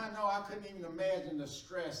journey. And I know I couldn't even imagine the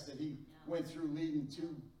stress that he went through leading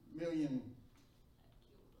 2 million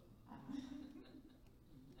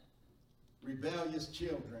rebellious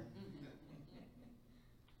children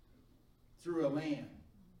through a land.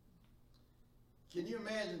 Can you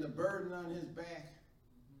imagine the burden on his back?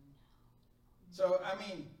 So, I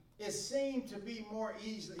mean, he seemed to be more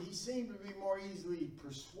easily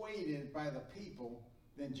persuaded by the people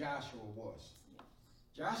than Joshua was.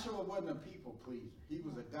 Joshua wasn't a people pleaser. He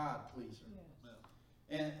was a God pleaser. Yes.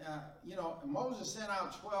 And, you know, Moses sent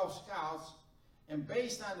out 12 scouts, and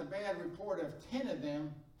based on the bad report of 10 of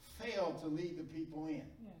them, failed to lead the people in.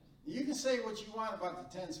 Yes. You can say what you want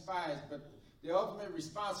about the 10 spies, but the ultimate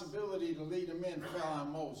responsibility to lead them in fell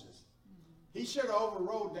on Moses. Mm-hmm. He should have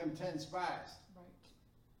overrode them 10 spies. Right.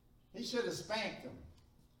 He should have spanked them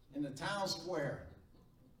in the town square,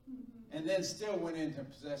 and then still went in to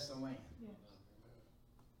possess the land. Yes.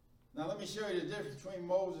 Now let me show you the difference between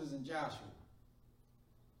Moses and Joshua.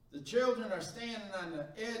 The children are standing on the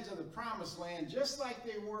edge of the promised land just like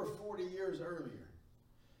they were 40 years earlier.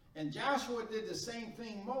 And Joshua did the same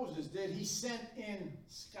thing Moses did. He sent in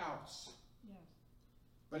scouts. Yes.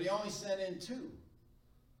 But he only sent in 2.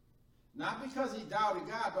 Not because he doubted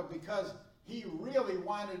God, but because he really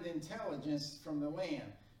wanted intelligence from the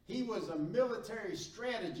land. He was a military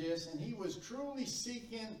strategist, and he was truly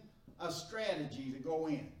seeking a strategy to go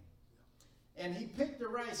in. And he picked the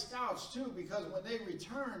right scouts too, because when they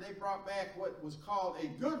returned, they brought back what was called a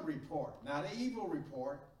good report, not an evil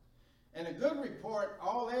report. And a good report,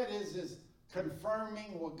 all that is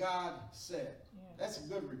confirming what God said. Yeah. That's a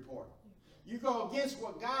good report. You go against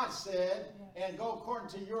what God said and go according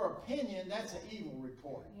to your opinion, that's an evil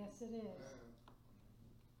report. Yes, it is.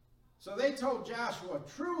 So they told Joshua,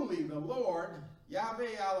 truly the Lord,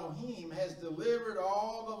 Yahweh Elohim, has delivered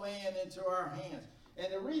all the land into our hands.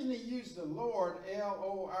 And the reason he used the Lord,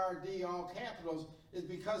 L-O-R-D, all capitals, is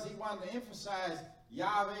because he wanted to emphasize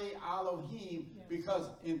Yahweh Elohim, because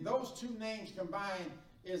in those two names combined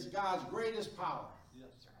is God's greatest power.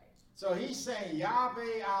 That's right. So he's saying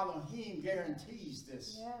Yahweh Elohim guarantees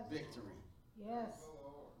this victory. Yes.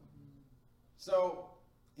 So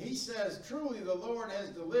he says, truly the Lord has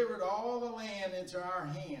delivered all the land into our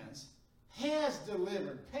hands. Has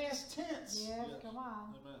delivered, past tense. Yes, come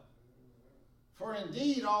on. Amen. For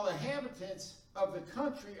indeed all the inhabitants of the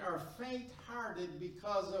country are faint-hearted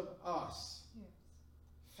because of us. Yes.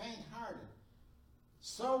 Faint-hearted.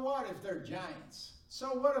 So what if they're giants?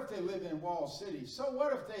 So what if they live in walled cities? So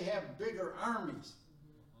what if they have bigger armies?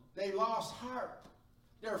 They lost heart.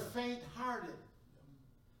 They're faint-hearted.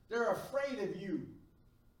 They're afraid of you.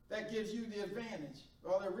 That gives you the advantage.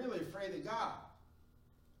 Well, they're really afraid of God.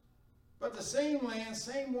 But the same land,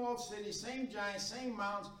 same walled cities, same giants, same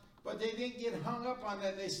mountains, but they didn't get hung up on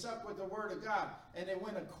that. They stuck with the word of God, and they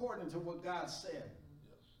went according to what God said.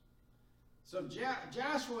 So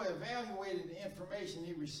Joshua evaluated the information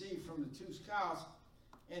he received from the two scouts,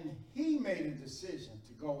 and he made a decision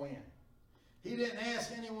to go in. He didn't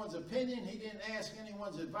ask anyone's opinion. He didn't ask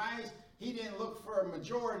anyone's advice. He didn't look for a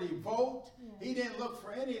majority vote. He didn't look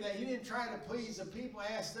for any of that. He didn't try to please the people.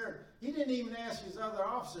 He didn't even ask his other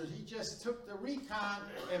officers. He just took the recon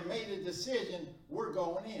and made a decision. We're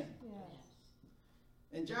going in. Yes.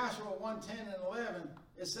 In Joshua 1:10 and 11,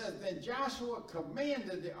 it says, then Joshua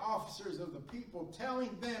commanded the officers of the people,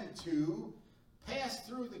 telling them to pass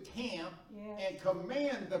through the camp and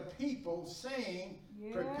command the people, saying,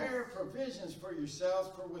 prepare provisions for yourselves,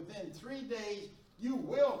 for within 3 days you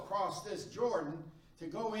will cross this Jordan to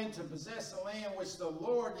go in to possess the land which the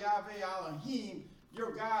Lord Yahweh Elohim,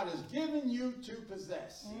 your God, has given you to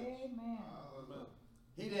possess. Amen.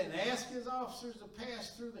 He didn't ask his officers to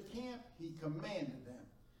pass through the camp. He commanded them.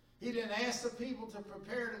 He didn't ask the people to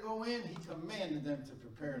prepare to go in. He commanded them to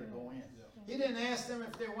prepare to go in. He didn't ask them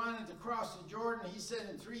if they wanted to cross the Jordan. He said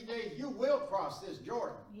in 3 days, you will cross this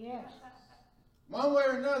Jordan. Yes. One way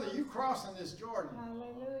or another, you crossing this Jordan.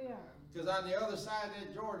 Hallelujah. Because on the other side of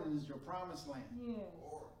that Jordan is your promised land. Yes.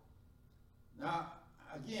 Now,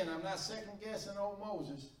 again, I'm not second guessing old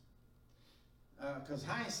Moses. Because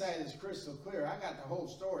hindsight is crystal clear. I got the whole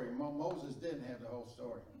story. Moses didn't have the whole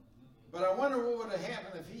story. But I wonder what would have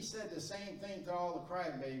happened if he said the same thing to all the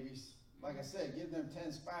crybabies. Like I said, give them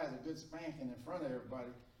 10 spies a good spanking in front of everybody.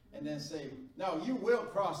 And then say, no, you will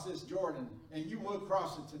cross this Jordan. And you will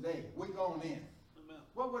cross it today. We're going in. Amen.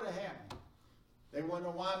 What would have happened? They wouldn't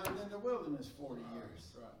have wandered in the wilderness 40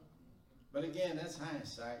 years. Right. But again, that's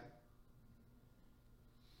hindsight.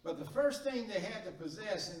 But the first thing they had to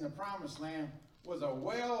possess in the promised land was a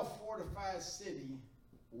well-fortified city,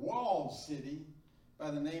 walled city,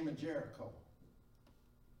 by the name of Jericho.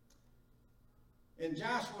 In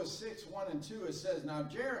Joshua 6:1 and 2, it says, now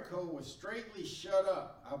Jericho was straightly shut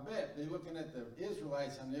up. I bet they're looking at the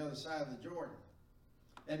Israelites on the other side of the Jordan.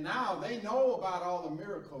 And now they know about all the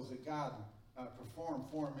miracles that God performed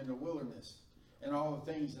for them in the wilderness and all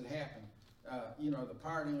the things that happened. The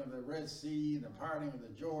parting of the Red Sea, the parting of the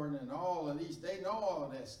Jordan, and all of these. They know all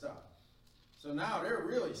of that stuff. So now they're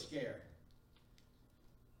really scared.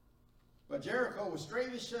 But Jericho was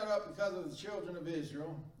straightly shut up because of the children of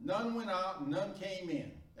Israel. None went out and none came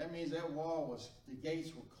in. That means that the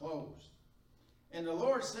gates were closed. And the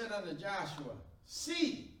Lord said unto Joshua,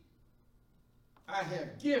 see, I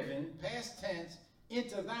have given, past tense,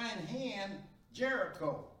 into thine hand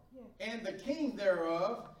Jericho, and the king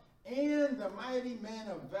thereof, and the mighty men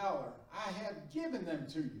of valor. I have given them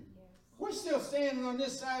to you. Yes. We're still standing on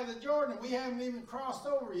this side of the Jordan. We haven't even crossed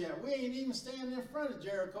over yet. We ain't even standing in front of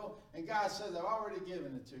Jericho. And God says, I've already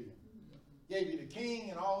given it to you. Gave you the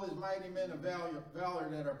king and all his mighty men of valor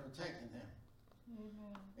that are protecting him.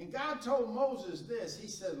 Amen. And God told Moses this. He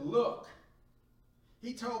said, look.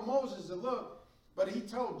 He told Moses to look, but he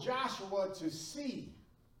told Joshua to see.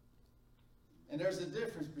 And there's a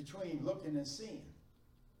difference between looking and seeing.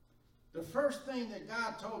 The first thing that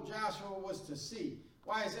God told Joshua was to see.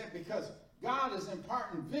 Why is that? Because God is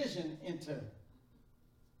imparting vision into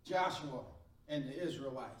Joshua and the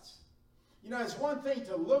Israelites. You know, it's one thing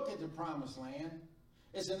to look at the promised land.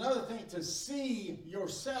 It's another thing to see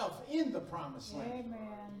yourself in the promised land.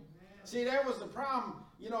 Amen. See, that was the problem.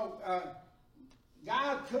 You know,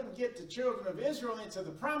 God couldn't get the children of Israel into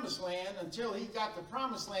the promised land until he got the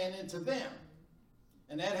promised land into them.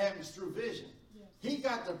 And that happens through vision. Yes. He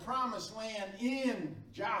got the promised land in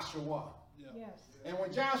Joshua. Yes. And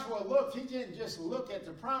when Joshua looked, he didn't just look at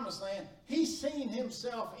the promised land. He seen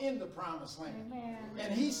himself in the promised land. Amen.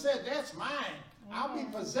 And he said, that's mine. I'll be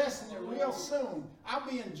possessing it real soon. I'll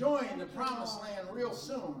be enjoying the promised land real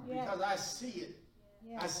soon because I see it.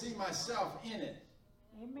 Yes. I see myself in it.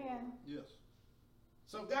 Amen. Yes.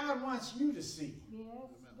 So God wants you to see. Yes,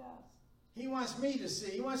 it does. He wants me to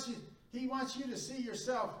see. He wants you to see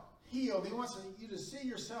yourself healed. He wants you to see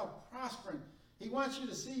yourself prospering. He wants you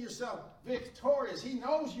to see yourself victorious. He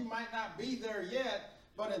knows you might not be there yet,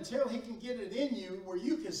 but until he can get it in you where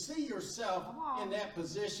you can see yourself in that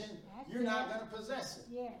position, you're not going to possess it.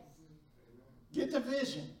 Yes. Get the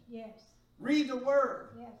vision. Yes. Read the word.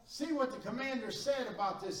 Yes. See what the commander said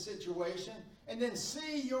about this situation, and then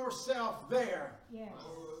see yourself there. Yes.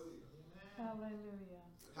 Hallelujah.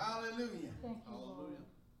 Hallelujah. Thank you, Lord.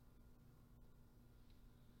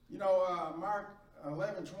 You know, Mark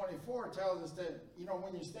 11:24 tells us that, you know,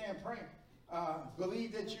 when you stand praying,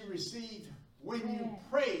 believe that you received when you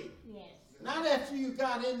prayed. Yes. Not after you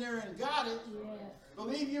got in there and got it. Yes.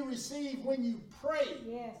 Believe you received when you prayed.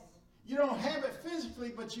 Yes. You don't have it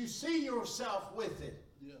physically, but you see yourself with it.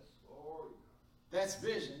 Yes. That's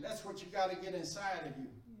vision. That's what you got to get inside of you.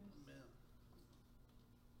 Amen.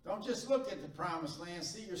 Don't just look at the promised land.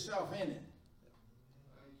 See yourself in it.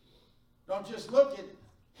 Don't just look at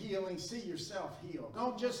healing. See yourself healed.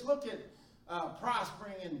 Don't just look at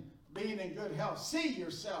prospering and being in good health. See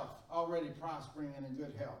yourself already prospering and in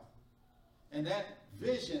good health. And that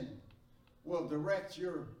vision will direct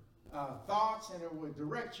your thoughts, and it will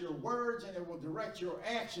direct your words, and it will direct your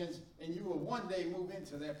actions, and you will one day move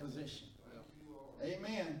into that position. Amen.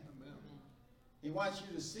 Amen. He wants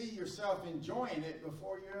you to see yourself enjoying it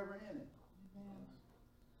before you're ever in it. Amen.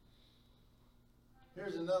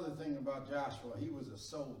 Here's another thing about Joshua. He was a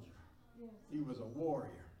soldier. Yes. He was a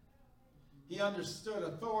warrior. He understood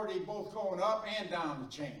authority both going up and down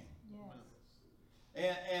the chain.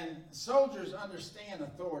 Yes. And soldiers understand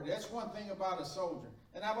authority. That's one thing about a soldier.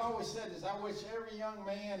 And I've always said this, I wish every young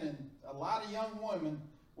man and a lot of young women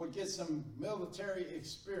would get some military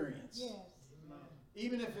experience. Yes.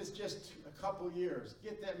 Even if it's just a couple years,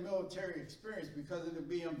 get that military experience because it'll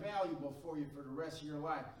be invaluable for you for the rest of your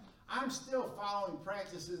life. I'm still following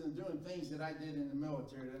practices and doing things that I did in the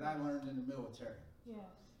military, that I learned in the military. Yes.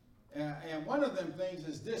 And one of them things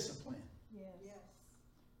is discipline. Yes.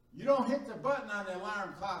 You don't hit the button on the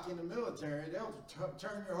alarm clock in the military, they'll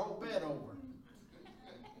turn your whole bed over.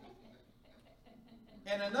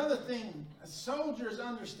 And another thing, soldiers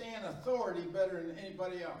understand authority better than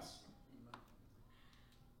anybody else.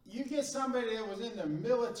 You get somebody that was in the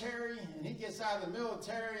military, and he gets out of the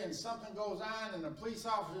military, and something goes on, and the police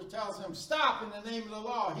officer tells him, stop in the name of the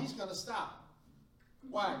law. He's going to stop.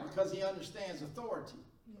 Why? Because he understands authority.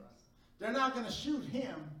 Yes. They're not going to shoot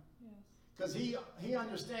him Yes. because he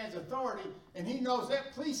understands authority, and he knows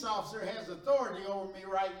that police officer has authority over me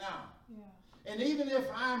right now. Yeah. And even if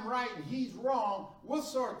I'm right and he's wrong, we'll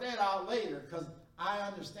sort that out later because I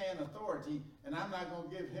understand authority, and I'm not going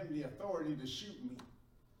to give him the authority to shoot me.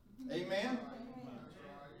 Amen?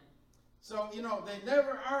 So, you know, they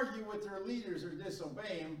never argue with their leaders or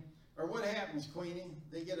disobey them. Or what happens, Queenie?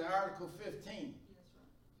 They get an Article 15.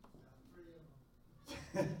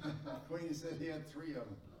 Queenie said he had 3 of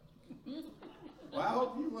them. Well, I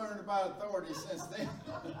hope you learned about authority since then.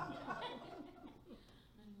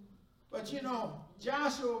 But, you know,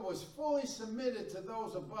 Joshua was fully submitted to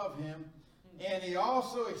those above him, and he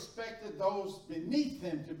also expected those beneath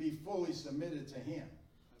him to be fully submitted to him.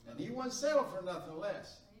 And he wouldn't settle for nothing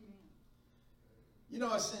less. You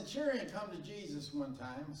know, a centurion come to Jesus one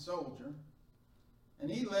time, a soldier,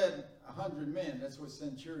 and he led 100 men. That's what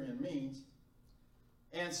centurion means.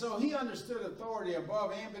 And so he understood authority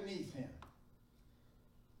above and beneath him.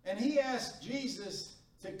 And he asked Jesus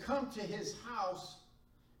to come to his house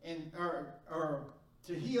and or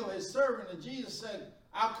to heal his servant. And Jesus said,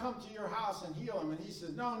 I'll come to your house and heal him. And he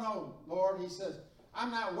says, no, Lord. He says, I'm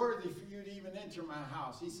not worthy for you to even enter my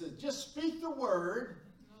house. He said, just speak the word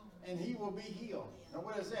and he will be healed. Now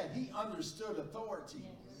what is that? He understood authority.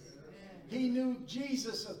 He knew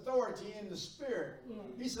Jesus' authority in the spirit.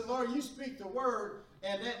 He said, Lord, you speak the word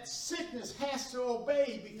And that sickness has to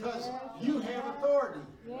obey because Yes. you have authority.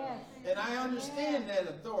 Yes. And I understand that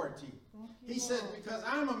authority. Thank you, He said, Lord. because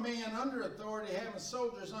I'm a man under authority, having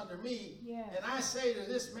soldiers under me, Yes. and I say to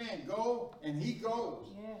this man, go, and he goes.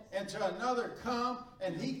 Yes. And to another, come,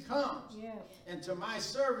 and he comes. Yes. And to my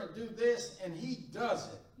servant, do this, and he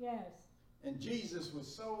does it. Yes. And Jesus was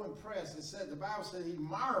so impressed. It said, the Bible said he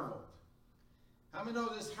marveled. How many know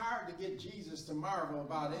it's hard to get Jesus to marvel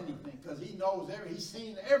about anything? Because he knows he's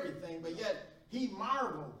seen everything, but yet he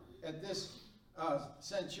marveled at this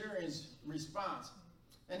centurion's response.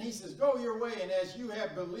 And he says, go your way, and as you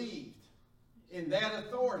have believed in that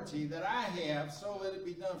authority that I have, so let it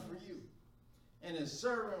be done for you. And his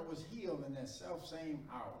servant was healed in that self-same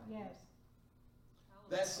hour. Yes.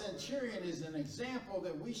 That centurion is an example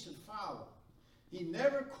that we should follow. He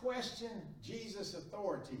never questioned Jesus'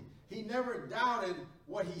 authority. He never doubted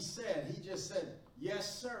what he said. He just said,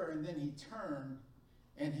 yes, sir. And then he turned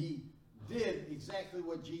and he did exactly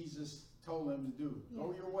what Jesus told him to do.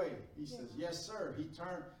 Go your way. He says, yes, sir. He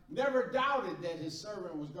turned, never doubted that his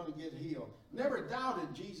servant was going to get healed. Never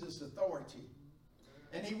doubted Jesus' authority.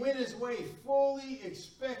 And he went his way fully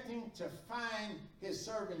expecting to find his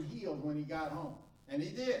servant healed when he got home. And he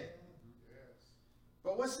did.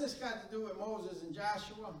 But what's this got to do with Moses and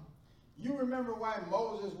Joshua? You remember why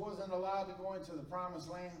Moses wasn't allowed to go into the promised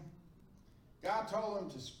land? God told him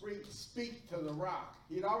to speak to the rock.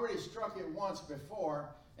 He'd already struck it once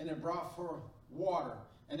before, and it brought forth water.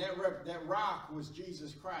 And that rock was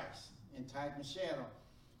Jesus Christ in type and shadow.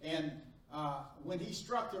 And when he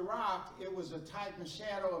struck the rock, it was a type and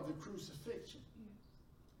shadow of the crucifixion.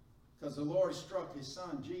 Because the Lord struck his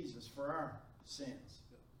son, Jesus, for our sins.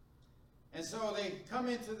 And so they come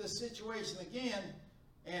into the situation again,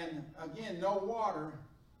 and again, no water.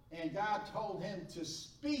 And God told him to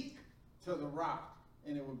speak to the rock,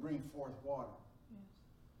 and it would bring forth water. Yes.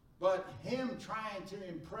 But him trying to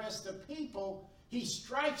impress the people, he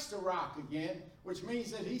strikes the rock again, which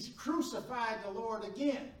means that he's crucified the Lord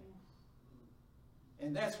again.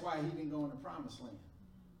 And that's why he didn't go in the promised land.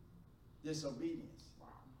 Disobedience.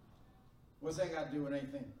 What's that got to do with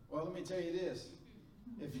anything? Well, let me tell you this.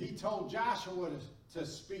 If he told Joshua to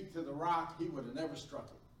speak to the rock, he would have never struck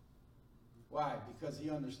it. Why? Because he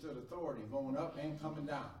understood authority, going up and coming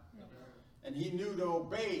down. And he knew to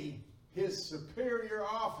obey his superior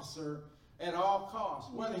officer at all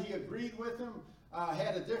costs. Whether he agreed with him,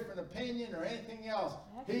 had a different opinion, or anything else,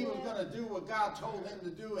 he was going to do what God told him to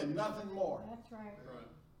do and nothing more. That's right.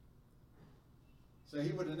 So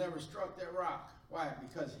he would have never struck that rock. Why?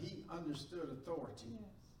 Because he understood authority. Yes.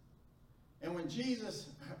 And when Jesus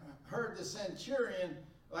heard the centurion,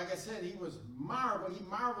 like I said, he marveled. He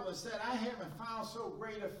marveled and said, I haven't found so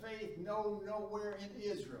great a faith nowhere in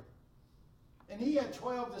Israel. And he had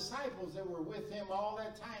 12 disciples that were with him all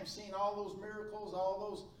that time, seeing all those miracles, all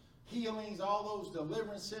those healings, all those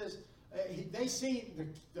deliverances. They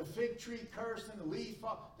seen the fig tree cursed and the leaf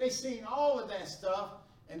fall. They seen all of that stuff,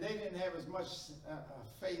 and they didn't have as much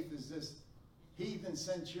faith as this heathen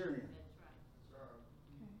centurion.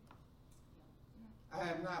 I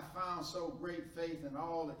have not found so great faith in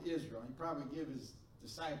all of Israel. He probably gave his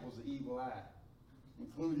disciples the evil eye,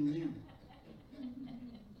 including you.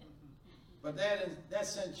 But that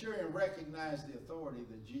centurion recognized the authority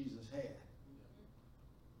that Jesus had.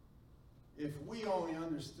 If we only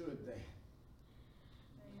understood that,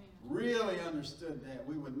 really understood that,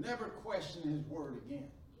 we would never question his word again.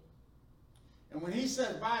 And when he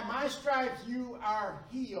says, by my stripes you are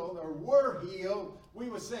healed, or were healed, we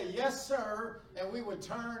would say, yes, sir, and we would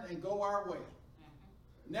turn and go our way.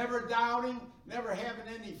 Never doubting, never having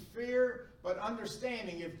any fear, but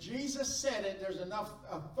understanding if Jesus said it, there's enough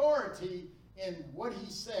authority in what he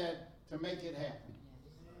said to make it happen.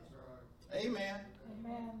 Amen.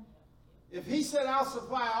 Amen. If he said, I'll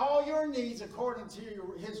supply all your needs according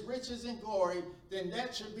to his riches and glory, then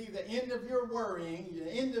that should be the end of your worrying, the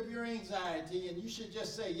end of your anxiety, and you should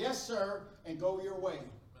just say, yes, sir, and go your way.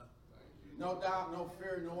 No doubt, no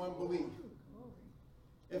fear, no unbelief.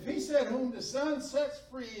 If he said, whom the Son sets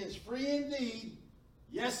free is free indeed,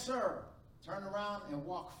 yes, sir, turn around and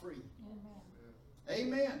walk free.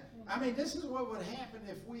 Amen. Amen. I mean, this is what would happen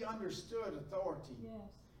if we understood authority. Yes.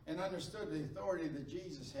 And understood the authority that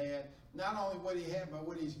Jesus had, not only what he had, but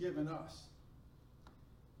what he's given us.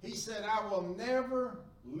 He said, I will never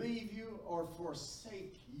leave you or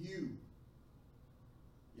forsake you.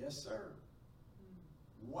 Yes, sir.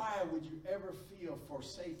 Why would you ever feel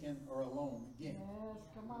forsaken or alone again? Yes,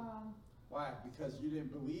 come on. Why? Because you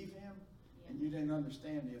didn't believe him and you didn't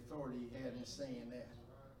understand the authority he had in saying that.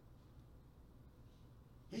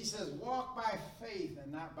 He says, walk by faith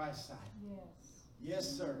and not by sight. Yes. Yes,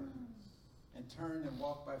 sir. And turn and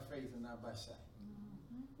walk by faith and not by sight.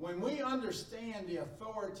 When we understand the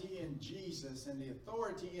authority in Jesus and the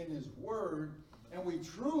authority in His Word, and we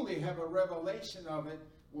truly have a revelation of it,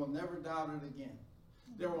 we'll never doubt it again.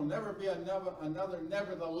 There will never be another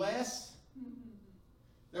nevertheless.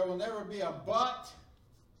 There will never be a but.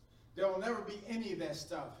 There will never be any of that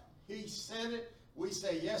stuff. He said it, we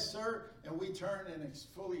say yes, sir, and we turn and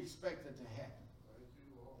fully expect it to happen.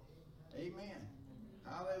 Amen.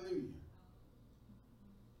 Hallelujah.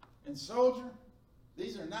 And soldier,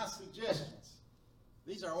 these are not suggestions.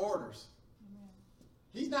 These are orders. Amen.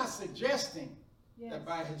 He's not suggesting Yes. that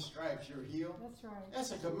by His stripes you're healed. That's right.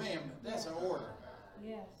 That's a commandment. That's an order.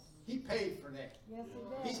 Yes. He paid for that. Yes, He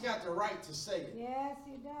does. He's got the right to say it. Yes,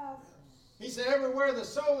 He does. He said, everywhere the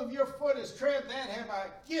sole of your foot is tread, that have I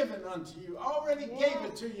given unto you. Already Yes. gave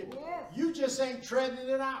it to you. Yes. You just ain't treading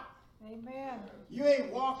it out. Amen. You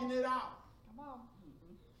ain't walking it out. Come on.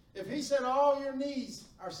 If He said all your needs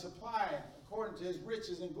are supplied according to His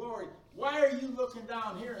riches and glory, why are you looking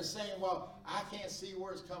down here and saying, well, I can't see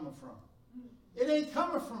where it's coming from? It ain't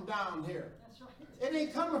coming from down here. That's right. It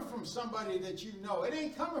ain't coming from somebody that you know. It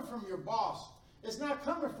ain't coming from your boss. It's not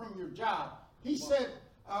coming from your job. He said,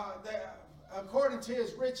 that according to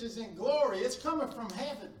His riches and glory, it's coming from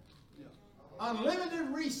heaven. Unlimited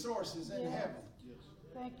resources in Yes. heaven.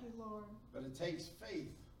 Thank you, Lord. But it takes faith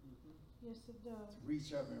Yes, it does. to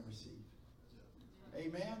reach up and receive.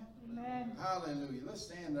 Amen? Amen. Hallelujah. Let's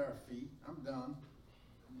stand to our feet. I'm done.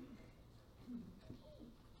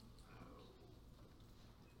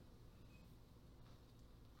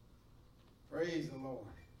 Praise the Lord.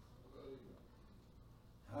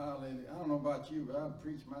 Hallelujah. I don't know about you, but I'll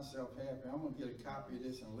preach myself happy. I'm going to get a copy of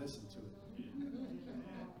this and listen to it.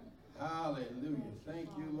 Hallelujah. Thank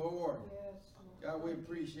you, Lord. Yes. God, we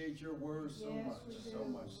appreciate your word so Yes, much, we do. so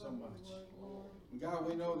much, so much. Lord, Lord. And God,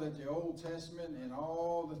 we know that the Old Testament and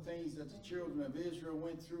all the things that the children of Israel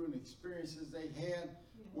went through and experiences they had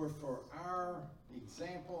were for our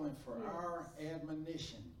example and for our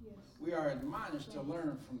admonition. Yes. We are admonished to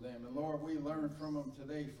learn from them. And Lord, we learn from them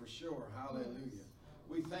today for sure. Hallelujah.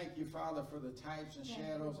 We thank you, Father, for the types and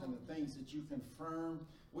shadows and the things that you confirm.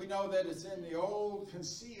 We know that it's in the old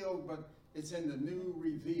concealed, but it's in the new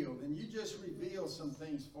revealed. And you just revealed some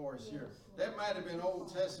things for us here. That might have been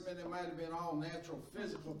Old Testament. It might have been all natural,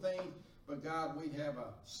 physical things. But God, we have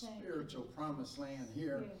a spiritual promised land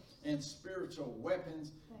here and spiritual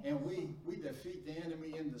weapons. And we defeat the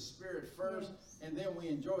enemy in the spirit first. And then we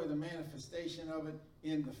enjoy the manifestation of it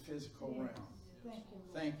in the physical realm. Thank you,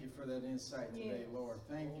 Lord. Thank you for that insight today, Lord.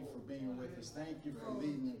 Thank you for being with us. Thank you for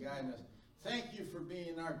leading and guiding us. Thank you for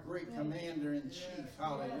being our great commander-in-chief.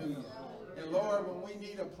 Hallelujah. And Lord, when we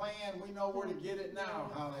need a plan, we know where to get it now.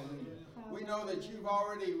 Hallelujah. We know that you've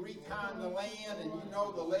already reconned the land and you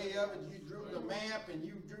know the lay of it. You drew the map and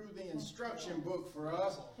you drew the instruction book for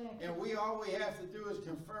us. And all we have to do is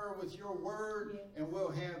confer with your word and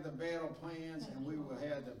we'll have the battle plans and we will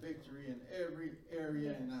have the victory in every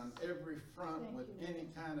area and on every front with any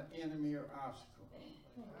kind of enemy or obstacle.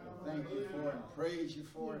 Thank you for it and praise you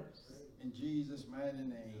for it. In Jesus' mighty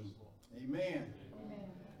name. Amen.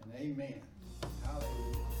 And amen.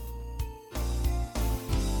 Hallelujah.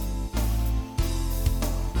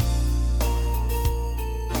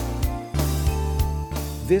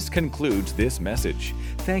 This concludes this message.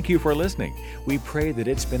 Thank you for listening. We pray that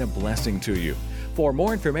it's been a blessing to you. For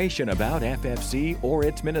more information about FFC or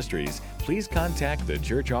its ministries, please contact the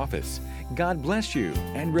church office. God bless you,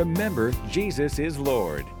 and remember, Jesus is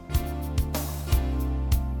Lord.